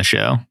Gibby on the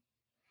show.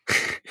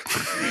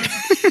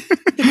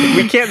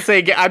 We can't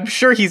say. I'm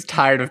sure he's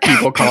tired of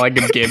people calling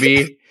him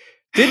Gibby.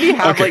 Didn't he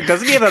have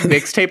doesn't he have a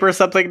mixtape or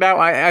something now?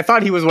 I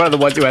thought he was one of the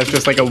ones who has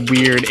just like a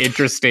weird,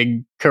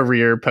 interesting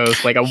career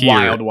post, like a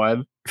wild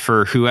one.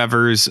 For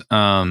whoever's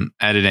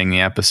editing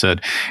the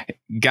episode,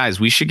 guys,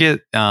 we should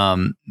get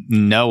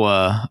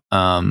Noah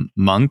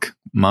Monk,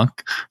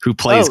 who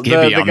plays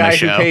Gibby on the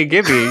show. The guy who played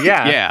Gibby,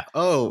 yeah. Yeah.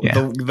 Oh,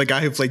 yeah. The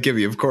guy who played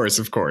Gibby, of course.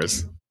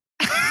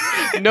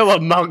 Noah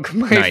Monk,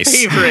 my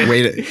favorite.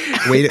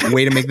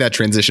 Way to make that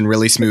transition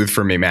really smooth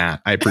for me,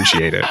 Matt. I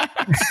appreciate it.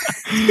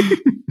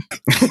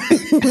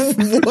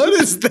 What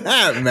is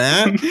that,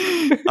 Matt?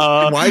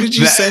 Why did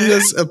you send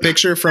us a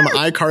picture from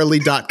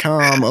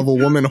iCarly.com of a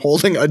woman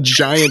holding a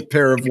giant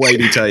pair of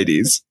whitey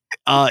tighties?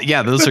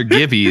 Yeah, those are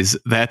Gibby's.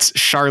 That's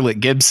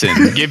Charlotte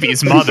Gibson,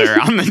 Gibby's mother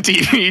on the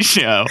TV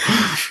show.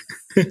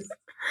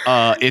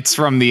 It's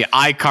from the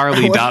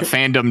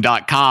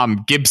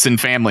iCarly.fandom.com Gibson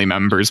family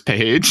members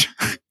page.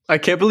 I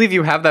can't believe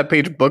you have that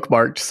page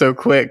bookmarked so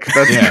quick.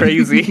 That's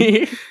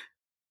crazy.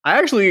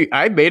 I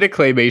made a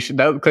claymation.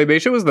 That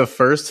claymation was the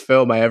first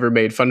film I ever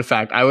made. Fun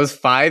fact: I was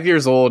 5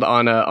 years old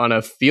on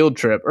a field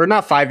trip, or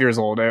not 5 years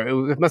old.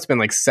 It must have been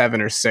like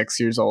 7 or 6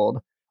 years old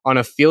on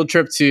a field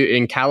trip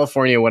in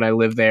California when I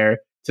lived there,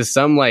 to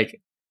some like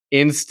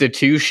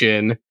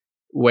institution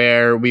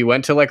where we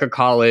went to like a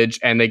college,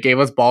 and they gave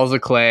us balls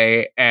of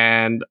clay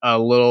and a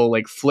little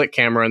like flick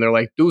camera, and they're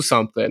like, do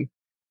something.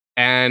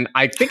 And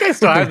I think I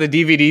still have the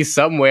DVD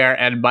somewhere,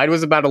 and mine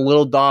was about a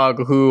little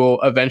dog who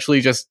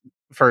eventually just,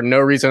 for no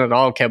reason at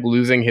all, kept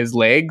losing his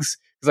legs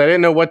because I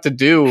didn't know what to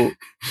do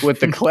with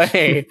the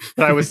clay.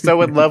 But I was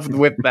so in love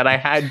with that I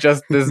had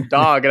just this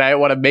dog, and I didn't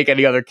want to make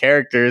any other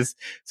characters.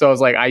 So I was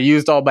like, I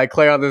used all my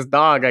clay on this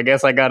dog. I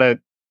guess I gotta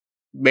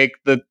make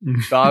the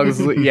dogs.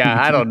 Yeah,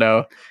 I don't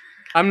know.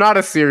 I'm not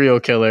a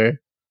serial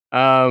killer.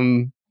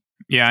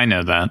 Yeah, I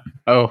know that.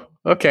 Oh,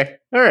 okay.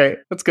 All right.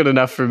 That's good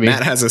enough for me.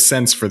 Matt has a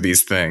sense for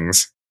these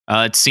things.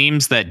 It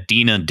seems that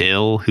Dina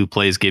Dill, who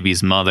plays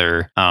Gibby's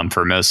mother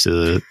for most of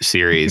the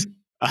series,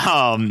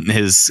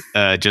 has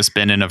just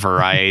been in a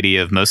variety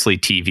of mostly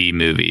TV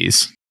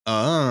movies.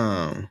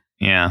 Oh.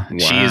 Yeah. Wow.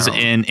 She's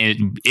in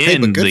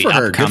but good the for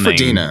her. upcoming, good for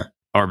Dina.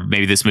 Or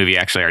maybe this movie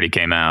actually already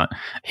came out.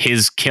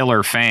 His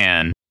killer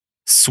fan,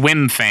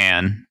 Swim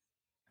Fan,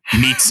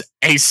 meets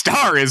A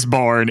Star Is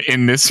Born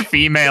in this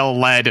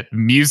female-led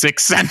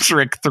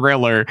music-centric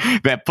thriller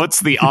that puts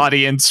the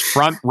audience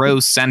front row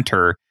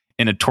center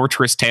in a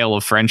torturous tale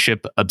of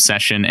friendship,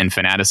 obsession, and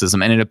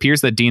fanaticism. And it appears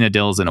that Dina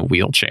Dill is in a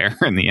wheelchair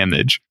in the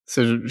image.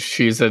 So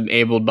she's an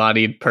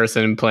able-bodied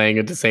person playing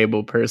a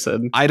disabled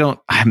person.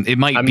 It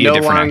might I'm be a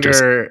different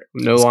actress.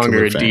 No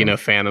longer a Dina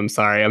fan. I'm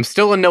sorry. I'm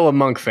still a Noah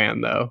Monk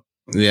fan, though.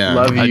 Yeah.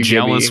 Love you, a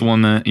jealous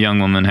Gibby. young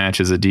woman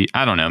hatches a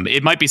I don't know.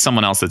 It might be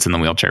someone else that's in the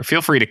wheelchair.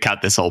 Feel free to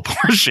cut this whole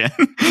portion.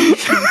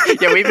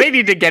 Yeah, we may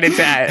need to get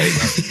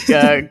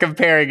into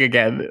comparing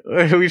again.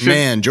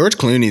 Man, George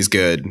Clooney's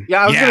good.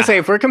 Yeah, I was gonna say,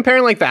 if we're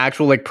comparing like the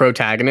actual like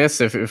protagonists,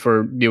 if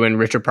we're doing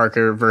Richard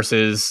Parker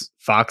versus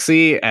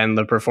Foxy and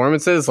the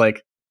performances,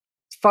 like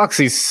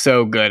Foxy's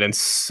so good and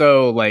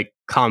so like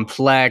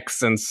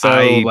complex and so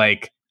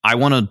I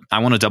want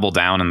to double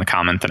down on the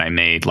comment that I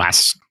made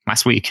last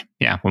week.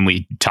 Yeah, when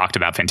we talked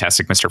about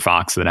Fantastic Mr.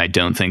 Fox, that I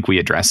don't think we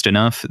addressed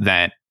enough.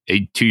 That,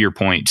 to your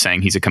point,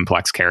 saying he's a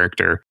complex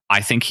character,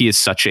 I think he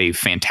is such a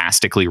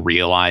fantastically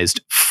realized,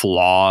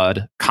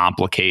 flawed,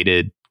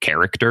 complicated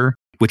character,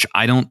 which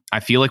I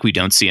feel like we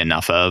don't see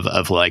enough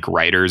of like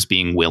writers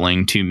being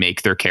willing to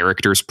make their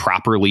characters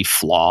properly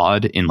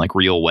flawed in like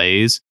real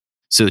ways.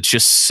 So it's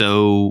just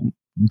so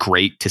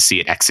great to see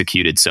it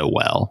executed so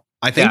well.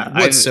 I think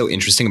what's so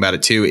interesting about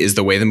it, too, is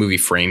the way the movie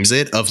frames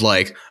it of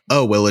like,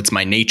 oh, well, it's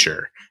my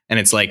nature. And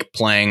it's like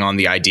playing on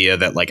the idea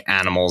that like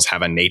animals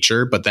have a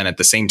nature. But then at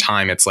the same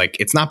time, it's like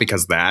it's not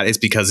because of that. It's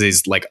because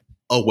he's like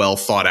a well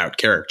thought out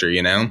character,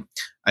 you know?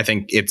 I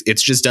think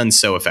it's just done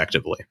so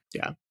effectively.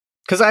 Yeah.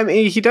 Because I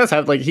mean, he does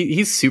have like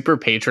he's super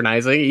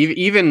patronizing.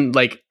 Even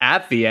like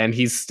at the end,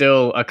 he's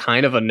still a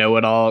kind of a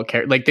know-it-all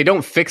character. Like they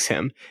don't fix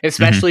him,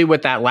 especially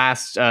with that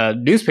last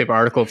newspaper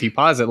article. If you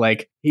pause it,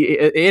 like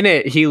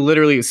he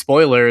literally,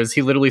 spoilers,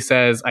 he literally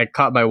says, "I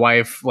caught my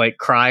wife like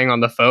crying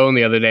on the phone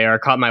the other day," or "I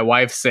caught my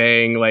wife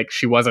saying like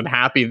she wasn't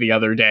happy the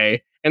other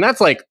day." And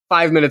that's like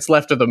 5 minutes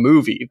left of the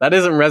movie. That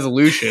isn't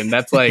resolution.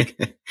 That's like,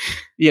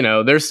 you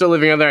know, they're still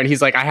living out there. And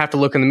he's like, I have to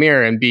look in the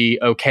mirror and be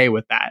okay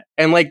with that.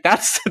 And like,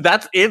 that's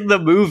in the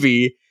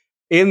movie.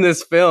 in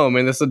this film,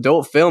 in this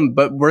adult film,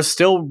 but we're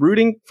still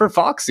rooting for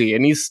Foxy,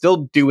 and he's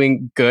still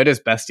doing good as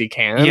best he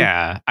can.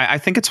 Yeah, I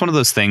think it's one of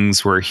those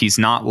things where he's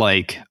not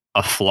like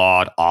a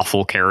flawed,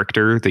 awful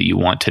character that you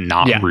want to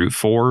not root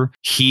for.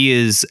 He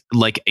is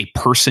like a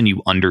person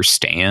you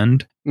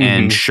understand,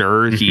 and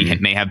sure, he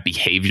may have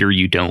behavior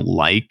you don't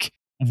like.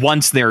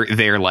 Once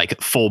they're like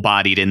full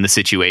bodied in the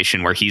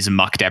situation where he's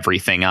mucked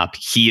everything up,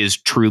 he is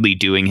truly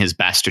doing his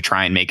best to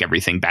try and make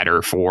everything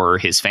better for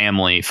his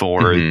family,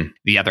 for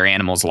the other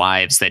animals'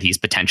 lives that he's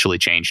potentially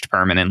changed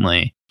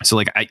permanently. So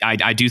like,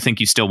 I do think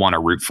you still want to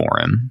root for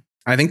him.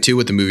 I think too,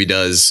 what the movie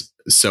does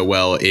so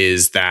well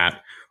is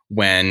that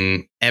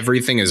when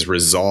everything is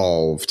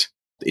resolved,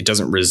 it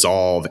doesn't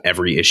resolve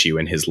every issue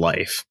in his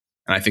life.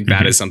 And I think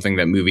that is something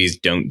that movies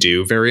don't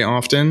do very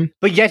often.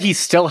 But yet he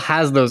still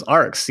has those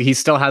arcs. He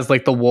still has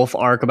like the wolf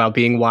arc about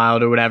being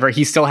wild or whatever.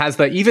 He still has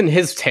even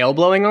his tail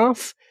blowing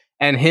off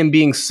and him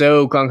being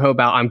so gung-ho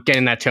about, I'm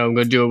getting that tail, I'm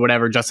going to do it,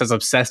 whatever, just as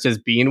obsessed as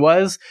Bean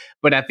was.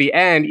 But at the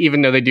end,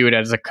 even though they do it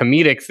as a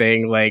comedic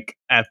thing, like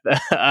at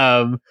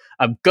the,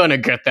 I'm going to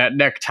get that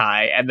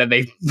necktie, and then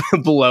they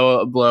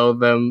blow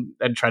them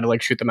and try to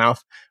like shoot them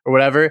off or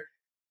whatever,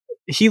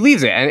 he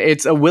leaves it. And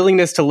it's a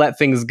willingness to let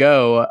things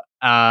go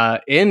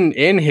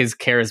in his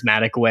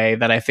charismatic way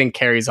that I think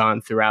carries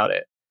on throughout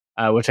it,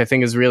 which I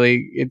think is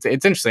really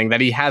it's interesting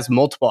that he has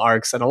multiple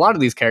arcs, and a lot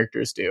of these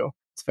characters do.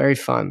 It's very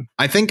fun.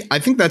 I think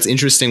that's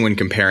interesting when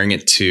comparing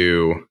it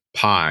to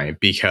Pi,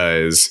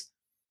 because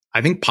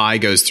I think Pi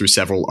goes through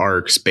several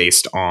arcs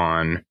based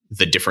on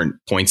the different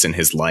points in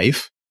his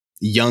life.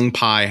 Young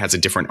Pi has a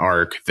different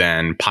arc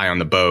than Pi on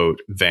the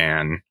boat,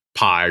 than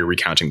Pi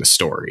recounting the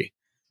story.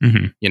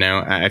 You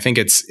know, I think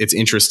it's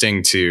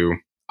interesting to,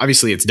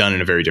 obviously it's done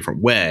in a very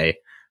different way,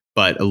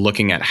 but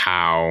looking at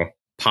how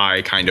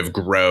Pi kind of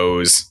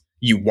grows,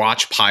 you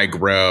watch Pi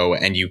grow,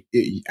 and you,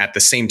 at the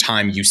same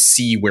time, you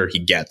see where he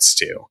gets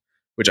to,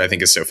 which I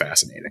think is so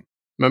fascinating.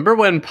 Remember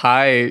when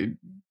Pi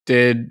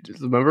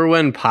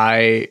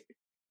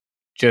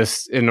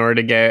just, in order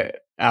to get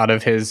out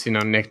of his,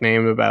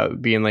 nickname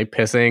about being like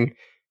pissing,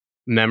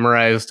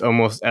 memorized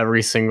almost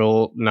every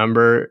single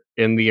number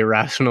in the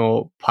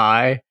irrational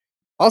Pi?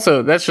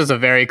 Also, that's just a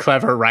very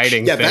clever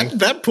writing thing. Yeah,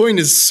 that point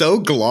is so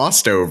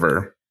glossed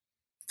over.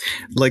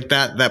 Like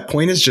that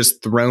point is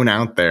just thrown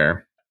out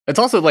there. It's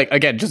also like,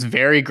 again, just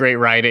very great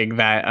writing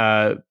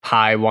that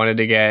Pi wanted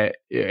to get,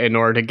 in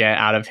order to get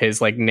out of his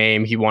like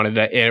name, he wanted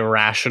an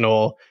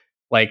irrational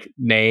like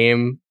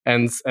name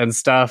and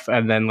stuff,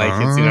 and then like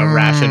it's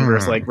ration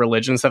versus like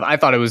religion stuff. I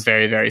thought it was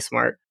very, very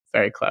smart,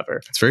 very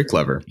clever. It's very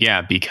clever.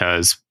 Yeah,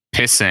 because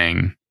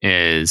pissing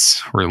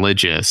is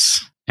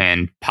religious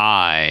and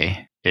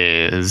Pi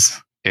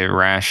is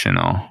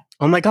irrational.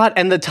 Oh my god!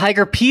 And the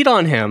tiger peed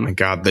on him. Oh my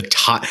god!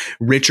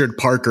 Richard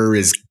Parker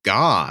is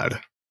God.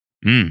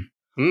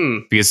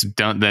 Because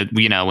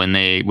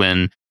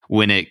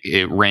when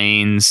it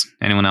rains,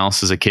 anyone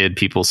else as a kid,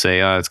 people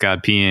say, "Oh, it's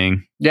God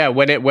peeing." Yeah,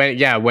 when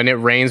it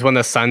rains, when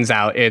the sun's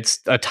out, it's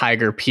a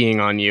tiger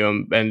peeing on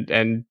you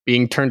and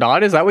being turned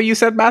on. Is that what you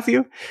said,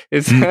 Matthew?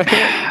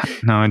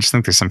 No, I just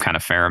think there's some kind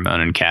of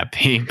pheromone in cat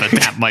pee, but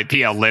that might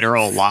be a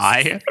literal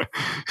lie.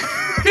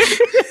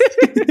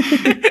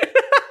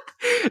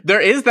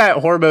 There is that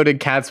hormone in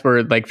cats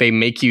where like they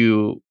make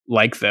you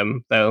like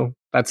them, though.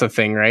 That's a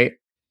thing, right?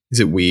 Is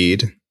it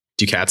weed?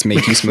 Do cats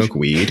make you smoke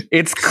weed?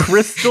 It's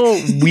crystal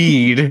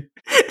weed.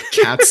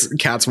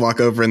 Cats walk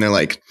over and they're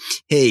like,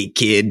 "Hey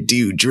kid,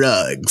 do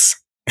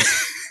drugs."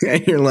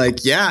 And you're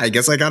like, "Yeah, I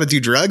guess I gotta do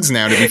drugs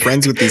now to be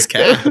friends with these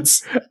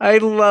cats." I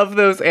love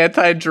those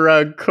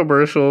anti-drug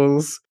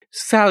commercials.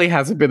 Sally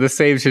hasn't been the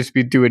same since she's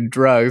been doing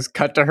drugs.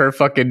 Cut to her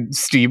fucking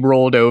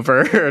steamrolled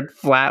over and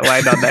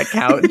flatlined on that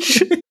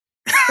couch.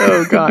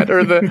 Oh god.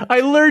 Or I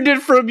learned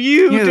it from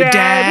you,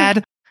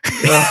 Dad.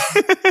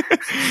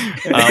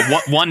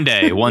 One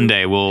day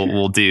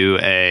we'll do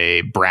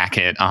a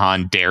bracket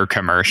on Dare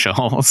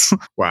commercials.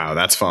 Wow,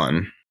 that's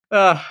fun.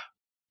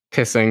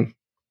 Pissing.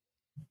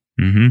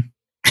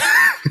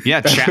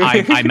 Yeah,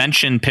 I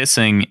mentioned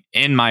pissing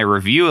in my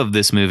review of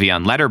this movie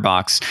on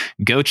Letterboxd.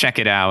 Go check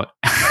it out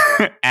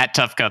at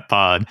Tough Cut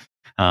Pod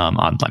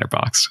on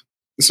Letterboxd.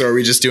 So are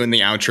we just doing the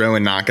outro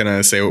and not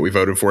gonna say what we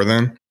voted for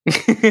then?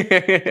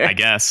 I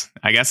guess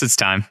it's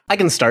time. I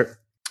can start.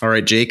 All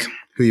right, Jake,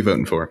 who are you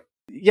voting for?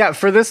 Yeah,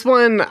 for this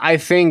one, I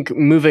think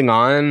moving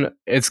on,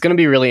 it's going to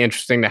be really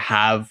interesting to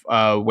have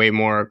a way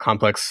more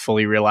complex,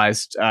 fully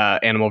realized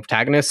animal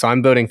protagonist. So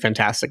I'm voting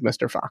Fantastic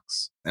Mr.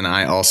 Fox. And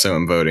I also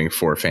am voting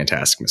for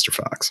Fantastic Mr.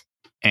 Fox.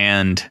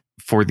 And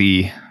for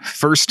the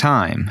first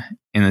time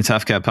in the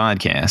Tough Cut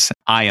podcast,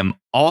 I am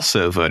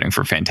also voting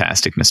for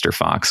Fantastic Mr.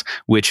 Fox,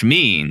 which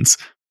means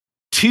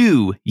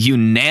 2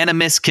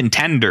 unanimous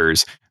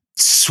contenders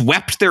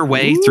swept their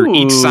way through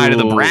each side of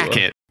the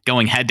bracket,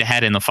 going head to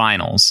head in the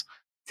finals.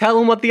 Tell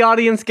them what the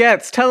audience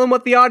gets.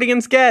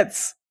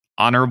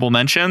 Honorable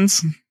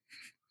mentions?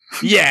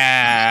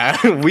 Yeah.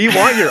 We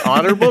want your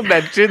honorable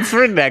mentions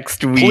for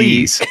next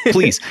week.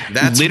 Please.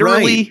 That's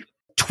literally right.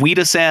 Tweet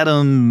us at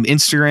them,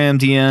 Instagram,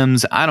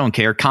 DMs, I don't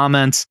care,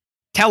 comments.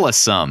 Tell us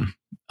some.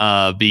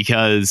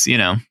 because,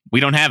 we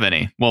don't have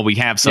any. Well, we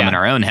have some in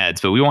our own heads,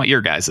 but we want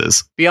your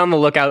guys's. Be on the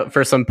lookout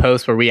for some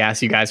posts where we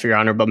ask you guys for your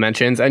honorable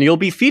mentions, and you'll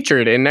be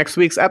featured in next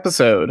week's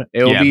episode.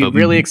 It will be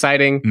really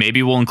exciting.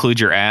 Maybe we'll include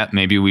your app.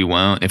 Maybe we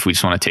won't if we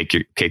just want to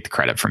take the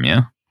credit from you.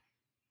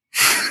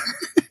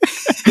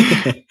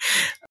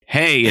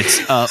 Hey, it's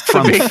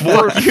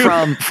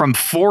from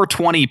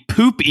 420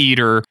 Poop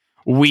Eater.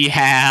 We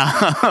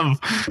have.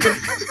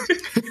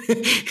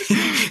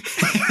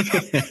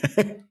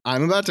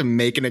 I'm about to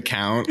make an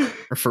account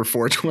for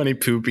 420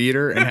 Poop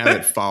Eater and have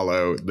it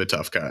follow the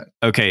Tough Cut.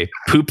 Okay,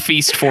 Poop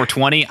Feast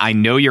 420. I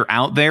know you're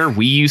out there.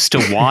 We used to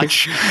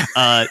watch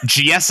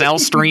GSL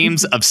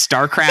streams of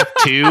StarCraft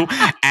 2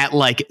 at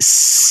like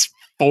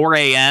 4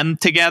 a.m.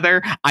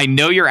 together. I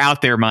know you're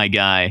out there, my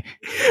guy.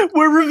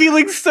 We're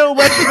revealing so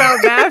much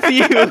about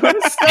Matthew.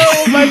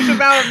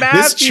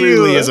 This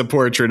truly is a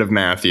portrait of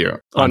Matthew.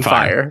 On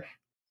fire.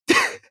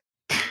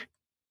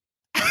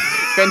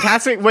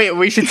 Fantastic. Wait,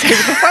 we should say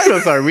what the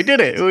finals are. We did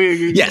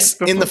it. Yes,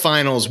 in the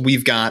finals,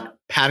 we've got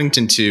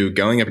Paddington 2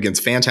 going up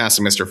against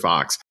Fantastic Mr.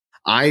 Fox.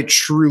 I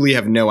truly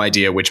have no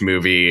idea which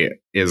movie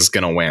is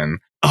going to win.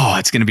 Oh,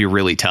 it's going to be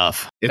really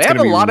tough. They have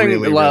a lot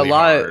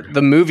of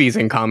the movies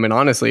in common.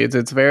 Honestly, it's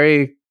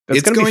going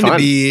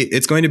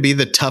to be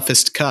the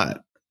toughest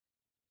cut.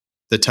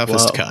 The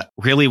toughest cut.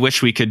 Really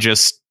wish we could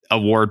just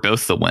award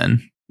both the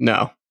win.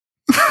 No.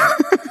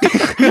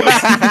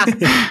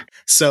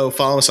 So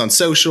follow us on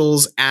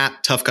socials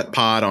at Tough Cut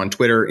Pod on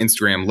Twitter,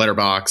 Instagram,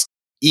 Letterboxd.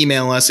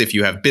 Email us if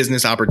you have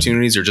business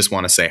opportunities or just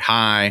want to say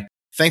hi.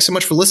 Thanks so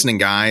much for listening,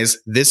 guys.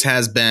 This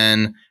has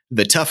been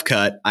the Tough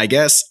Cut. I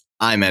guess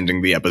I'm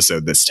ending the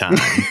episode this time.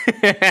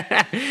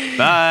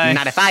 Bye.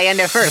 Not if I end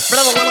it first.